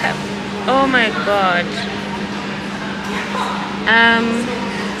what cup. Oh my god.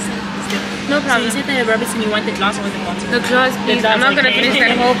 No So problem. you said the rabbits and you want the glass or the bottle? The glass, please. glass, I'm not gonna okay. finish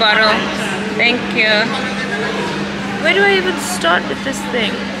that whole bottle. Thank you. Where do I even start with this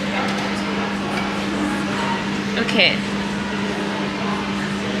thing? Okay.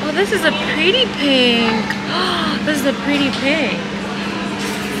 Oh, this is a pretty pink. This is a pretty pink.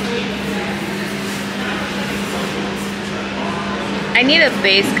 I need a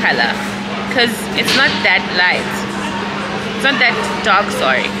base color because it's not that light. It's not that dark,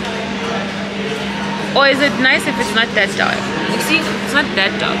 sorry. Or is it nice if it's not that dark? You see, it's not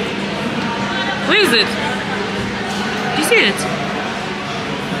that dark. Where is it? Do you see it?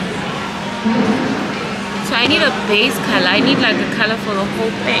 So I need a base color. I need like a color for the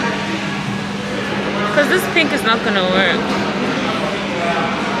whole thing. Because this pink is not gonna work.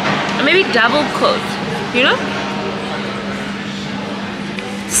 Or maybe double coat, you know?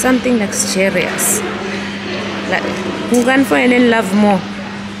 Something luxurious. Like, I'm going for and then love more.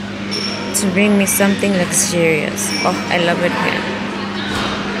 To bring me something luxurious. Oh, I love it here.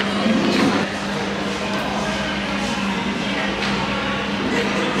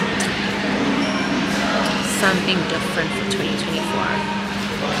 Something different for 2024.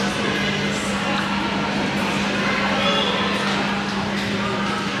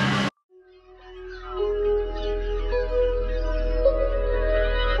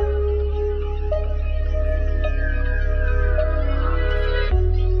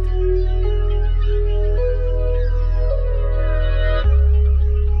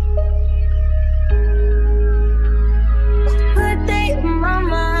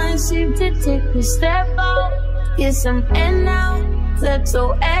 Take a step out, get some air now, let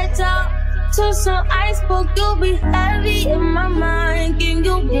your edge out. To some iceberg, you'll be heavy in my mind. Can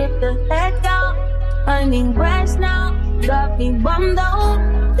you get the heck out? I need rest now, got me bummed out.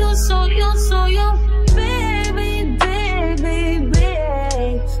 You so baby, baby,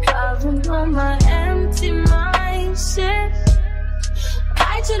 baby. I've been on my empty mind, shit.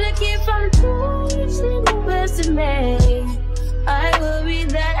 I should've kept from losing the best of me. I worry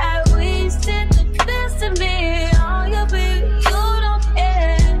that I wasted the best of me. Oh, yeah, baby, you don't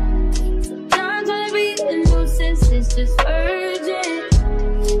care. Sometimes I be a nuisance, it's just urgent.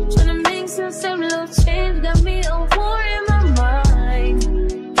 Tryna make some little change, got me a war in my mind.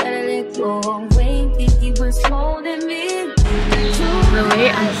 Gotta let go, wait, think he was holding me. The way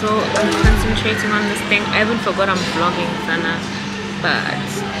I'm concentrating on this thing, I even forgot I'm vlogging, Sana. But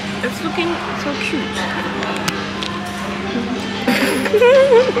it's looking so cute.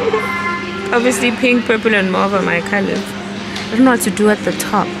 Obviously pink, purple and mauve are my colors. I don't know what to do at the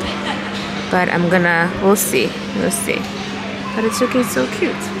top, but we'll see, but it's looking so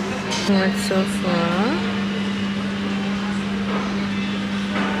cute. What's so far?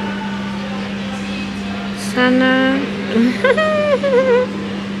 Sana.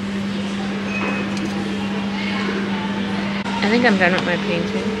 I think I'm done with my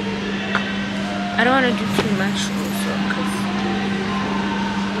painting. I don't want to do too much also because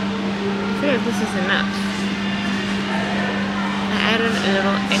I feel like this is enough. I added a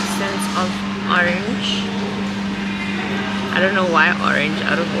little essence of orange. I don't know why orange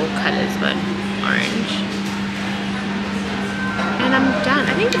out of all colors, but orange. And I'm done.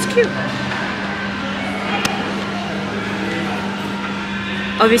 I think it's cute.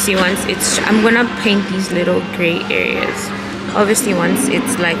 Obviously once it's, I'm gonna paint these little gray areas. Obviously once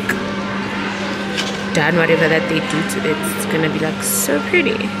it's like done, whatever that they do to it, it's gonna be like so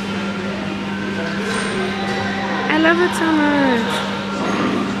pretty. I love it so much.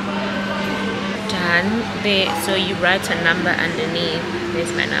 Done there. So you write a number underneath.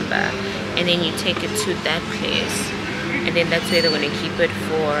 There's my number, and then you take it to that place, and then that's where they're gonna keep it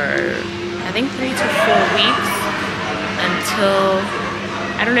for I think 3 to 4 weeks until,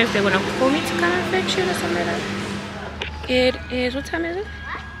 I don't know if they're gonna call me to come and fetch it or something like that. It is, what time is it?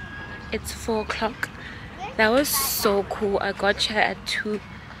 It's 4 o'clock. That was so cool. I got here at 2,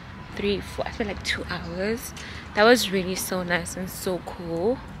 3, 4, I feel like 2 hours. That was really so nice and so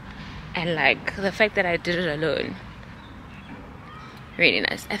cool. And like the fact that I did it alone, really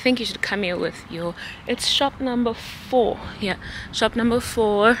nice. I think you should come here with your, it's shop number 4. Yeah, shop number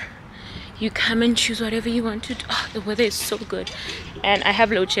 4. You come and choose whatever you want to do. Oh, the weather is so good, and I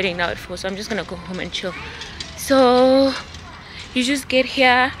have load shedding now at 4, so I'm just gonna go home and chill. So you just get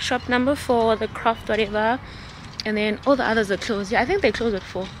here, shop number 4, the craft whatever, and then all the others are closed. Yeah, I think they close at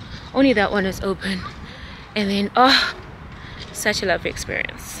 4, only that one is open. And then oh, such a lovely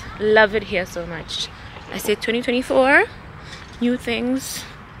experience. Love it here so much. I said 2024, new things,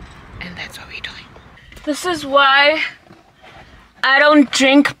 and that's what we're doing. This is why I don't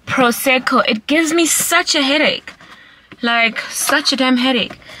drink Prosecco. It gives me such a headache, like such a damn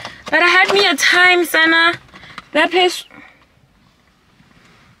headache. But I had me a time, Sana. That place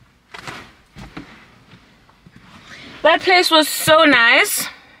was so nice.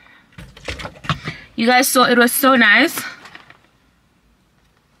 You guys saw it was so nice.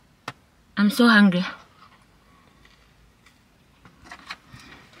 I'm so hungry.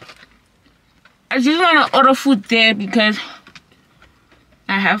 I just want to order food there because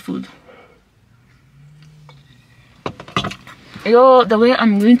I have food. Yo, the way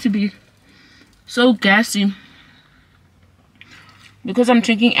I'm going to be so gassy because I'm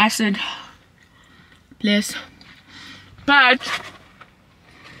drinking acid. Please. But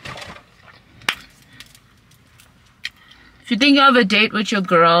if you think you have a date with your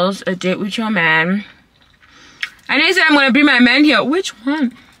girls, a date with your man, and they said I'm gonna bring my man here, which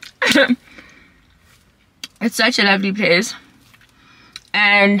one? It's such a lovely place.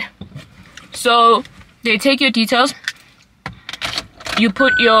 And so they take your details, you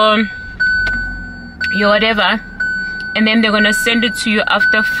put your whatever, and then they're gonna send it to you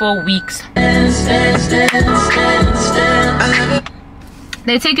after 4 weeks.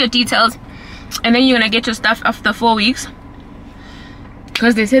 They take your details and then you're gonna get your stuff after 4 weeks,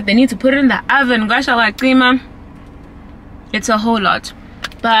 because they said they need to put it in the oven. Gosh, I like creamer. It's a whole lot,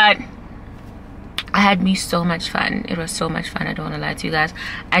 but I had me so much fun. It was so much fun. I don't want to lie to you guys.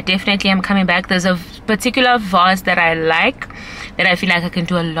 I definitely am coming back. There's a particular vase that I like, that I feel like I can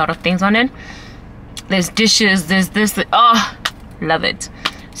do a lot of things on it. There's dishes, there's this, oh, love it.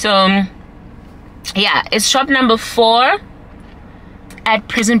 So yeah, it's shop number 4 at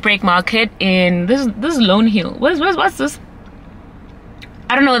Prison Break Market in this is Lone Hill. What's this?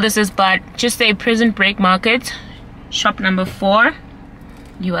 I don't know what this is, but just say Prison Break Market, shop number 4.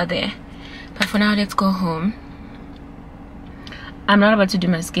 You are there. But for now, let's go home. I'm not about to do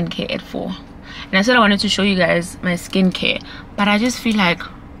my skincare at 4, and I said I wanted to show you guys my skincare, but I just feel like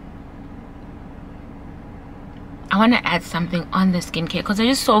I want to add something on the skincare, because I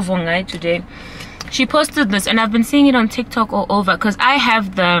just saw Vongai today. She posted this and I've been seeing it on TikTok all over, because I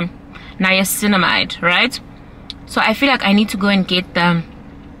have the niacinamide, right? So I feel like I need to go and get the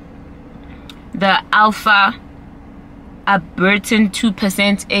alpha Burton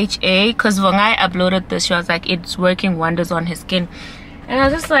 2% HA, because Vongai uploaded this. She was like, it's working wonders on his skin, and I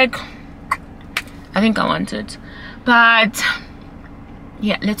was just like, I think I want it. But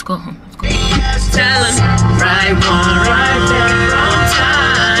yeah, let's go home. Let's go home. Tell him, right one, right there, wrong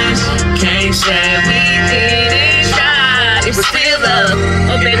time. Can't say we didn't try. It's still love,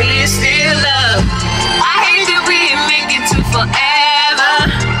 oh baby, it's still love. I hate that we make it to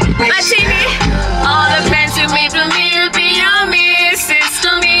forever. But Timmy, all the plans you made for me will be your misses. To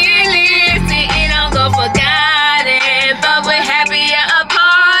me and listen, it don't go forgotten. But we're happier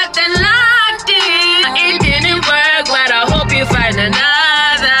apart than locked in.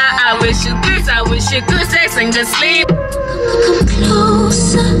 nights and just sleep. Come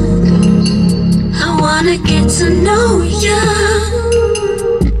closer, I wanna get to know ya.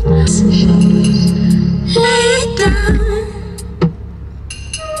 Lay down.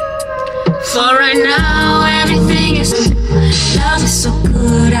 For right now, everything is love is so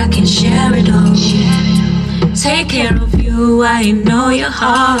good, I can share it all. Take care of you, I know your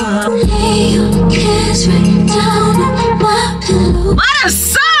heart. Lay your kiss right down on my pillow. What a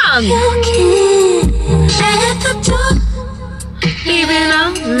song! You can at the door. Leave it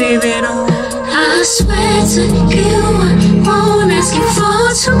on, leave it on. I swear to you, I won't ask you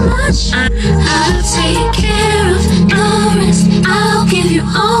for too much. I'll take care of the rest. I'll give you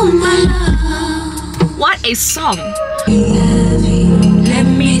all my love. What a song! Let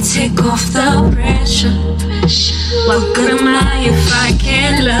me take off the pressure. What good am I if I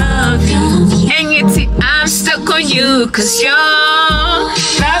can't love you? And yet I'm stuck on you, cause your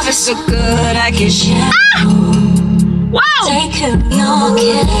love is so good I can share. Wow! Take care of your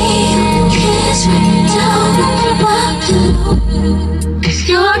kiss right down my pillow.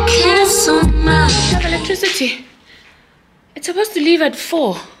 Your kiss so much. Have electricity. It's supposed to leave at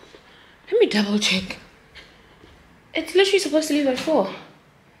 4. Let me double check. It's literally supposed to leave at 4.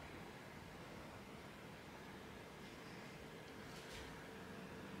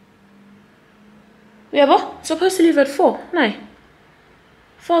 Yeah, but it's supposed to leave at 4. No.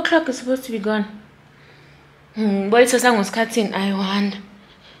 4 o'clock is supposed to be gone. Boy, it's a song was cutting. I won.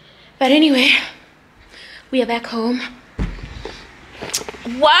 But anyway, we are back home.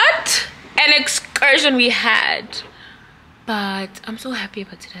 What an excursion we had. But I'm so happy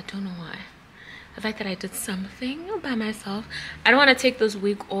about it. I don't know why. The fact that I did something by myself. I don't want to take this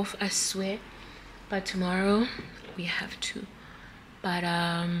week off, I swear. But tomorrow we have to. But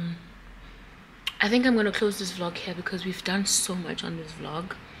I think I'm gonna close this vlog here because we've done so much on this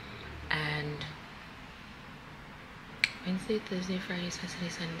vlog. And Wednesday, Thursday, Friday, Saturday,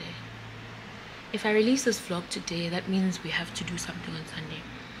 Sunday. If I release this vlog today, that means we have to do something on Sunday.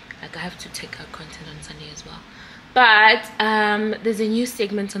 Like I have to take out content on Sunday as well. But there's a new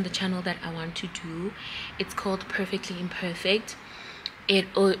segment on the channel that I want to do. It's called Perfectly Imperfect. It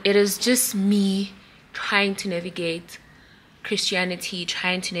is just me trying to navigate Christianity,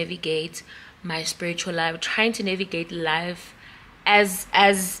 trying to navigate my spiritual life, trying to navigate life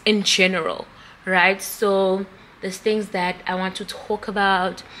as in general, right? So there's things that I want to talk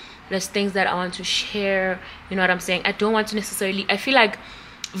about, there's things that I want to share, you know what I'm saying? I don't want to necessarily, I feel like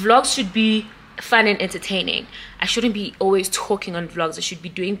vlogs should be fun and entertaining. I shouldn't be always talking on vlogs. I should be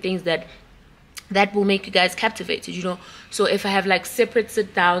doing things that will make you guys captivated, you know. So if I have like separate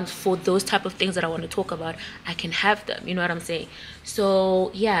sit downs for those type of things that I want to talk about, I can have them, you know what I'm saying?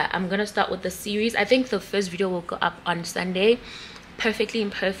 So yeah, I'm gonna start with the series. I think the first video will go up on Sunday. Perfectly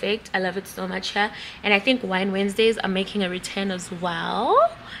Imperfect, I love it so much here. And I think Wine Wednesdays are making a return as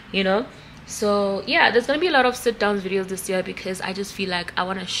well, you know. So yeah, there's gonna be a lot of sit downs videos this year because I just feel like I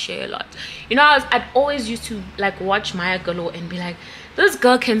want to share a lot, you know. I'd always used to like watch Maya Galore and be like, this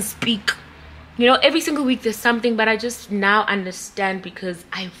girl can speak, you know, every single week there's something. But I just now understand because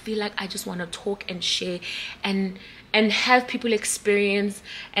I feel like I just want to talk and share and have people experience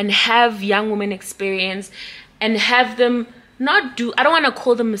and have young women experience and have them not do, I don't want to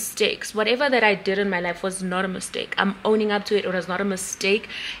call them mistakes. Whatever that I did in my life was not a mistake. I'm owning up to it. It was not a mistake.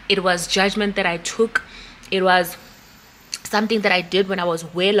 It was judgment that I took. It was something that I did when I was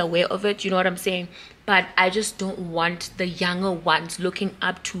well aware of it, you know what I'm saying? But I just don't want the younger ones looking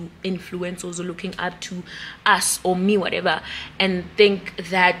up to influencers or looking up to us or me, whatever, and think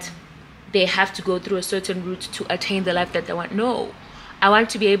that they have to go through a certain route to attain the life that they want. No, I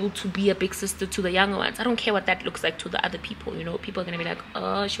want to be able to be a big sister to the younger ones. I don't care what that looks like to the other people, you know. People are gonna be like,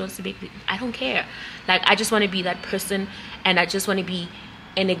 oh, she wants to be, I don't care. Like, I just want to be that person, and I just want to be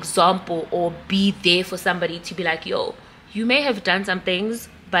an example or be there for somebody to be like, yo, you may have done some things,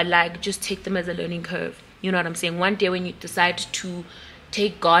 but like, just take them as a learning curve, you know what I'm saying? One day when you decide to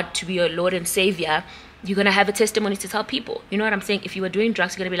take God to be your Lord and Savior, you're gonna have a testimony to tell people, you know what I'm saying? If you were doing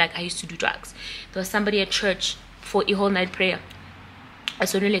drugs, you're gonna be like, I used to do drugs. There was somebody at church for a whole night prayer. I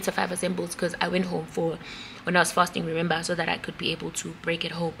saw later 5 assembles because I went home for when I was fasting, remember, so that I could be able to break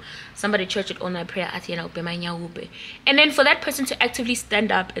it home. Somebody at church at all night prayer at and then for that person to actively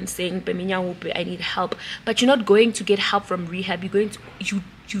stand up and saying, I need help, but you're not going to get help from rehab. You're going to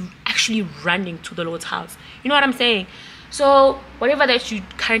you actually running to the Lord's house. You know what I'm saying? So whatever that you're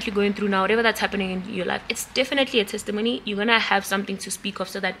currently going through now, whatever that's happening in your life, it's definitely a testimony. You're gonna have something to speak of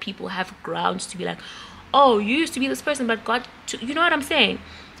so that people have grounds to be like, oh, you used to be this person, but God, you know what I'm saying?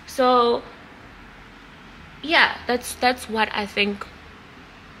 So yeah, that's what I think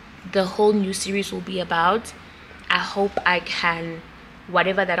the whole new series will be about. I hope I can,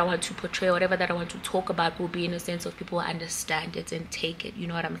 whatever that I want to portray, whatever that I want to talk about will be in a sense of people understand it and take it. You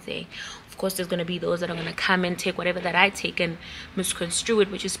know what I'm saying? Of course, there's going to be those that are going to come and take whatever that I take and misconstrue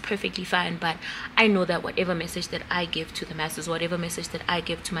it, which is perfectly fine. But I know that whatever message that I give to the masses, whatever message that I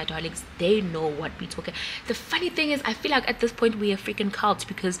give to my darlings, they know what we talking. The funny thing is, I feel like at this point we're a freaking cult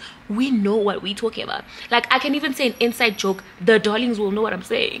because we know what we're talking about. Like, I can even say an inside joke, the darlings will know what I'm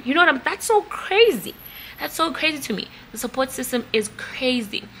saying. You know what I'm, that's so crazy. That's so crazy to me. The support system is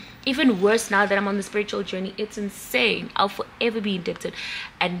crazy. Even worse now that I'm on the spiritual journey, it's insane. I'll forever be indebted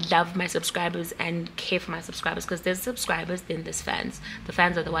and love my subscribers and care for my subscribers, because there's subscribers, then there's fans. The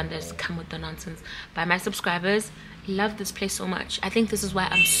fans are the ones that come with the nonsense. But my subscribers love this place so much. I think this is why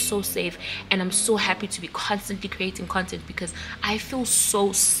I'm so safe, and I'm so happy to be constantly creating content, because I feel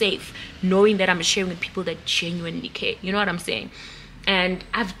so safe knowing that I'm sharing with people that genuinely care. You know what I'm saying? And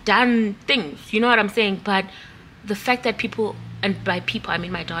I've done things, you know what I'm saying, but the fact that people, and by people I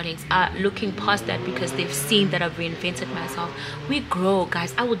mean my darlings, are looking past that because they've seen that I've reinvented myself. We grow,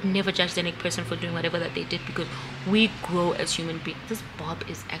 guys. I would never judge the next person for doing whatever that they did, because we grow as human beings. This Bob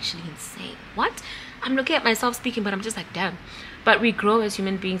is actually insane. What? I'm looking at myself speaking, but I'm just like, damn. But we grow as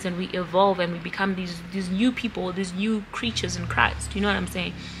human beings, and we evolve, and we become these new people, these new creatures in Christ. You know what I'm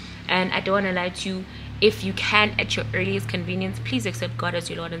saying? And I don't want to lie to you. If you can, at your earliest convenience, please accept God as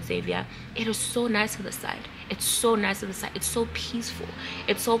your Lord and Savior. It is so nice to the side. It's so nice to the side. It's so peaceful.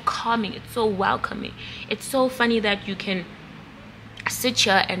 It's so calming. It's so welcoming. It's so funny that you can sit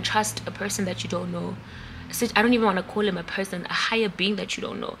here and trust a person that you don't know. I don't even want to call him a person, a higher being that you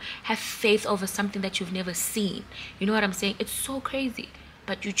don't know. Have faith over something that you've never seen. You know what I'm saying? It's so crazy.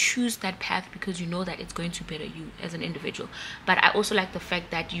 But you choose that path because you know that it's going to better you as an individual. But I also like the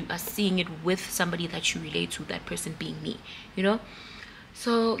fact that you are seeing it with somebody that you relate to, that person being me, you know.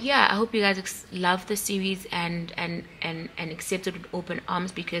 So yeah, I hope you guys love the series and accept it with open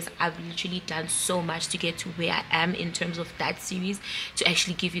arms, because I've literally done so much to get to where I am in terms of that series, to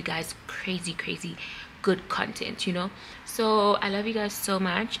actually give you guys crazy good content, you know. So I love you guys so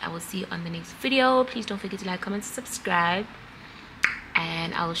much. I will see you on the next video. Please don't forget to like, comment, subscribe,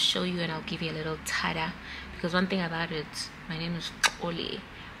 and I'll show you and I'll give you a little tada, because one thing about it, my name is Oli,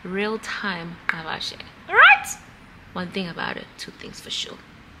 real time Mabashe. All right, one thing about it, two things for sure,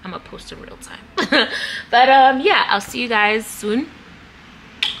 I'm gonna post in real time. But yeah, I'll see you guys soon.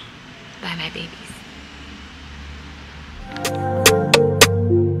 Bye my baby.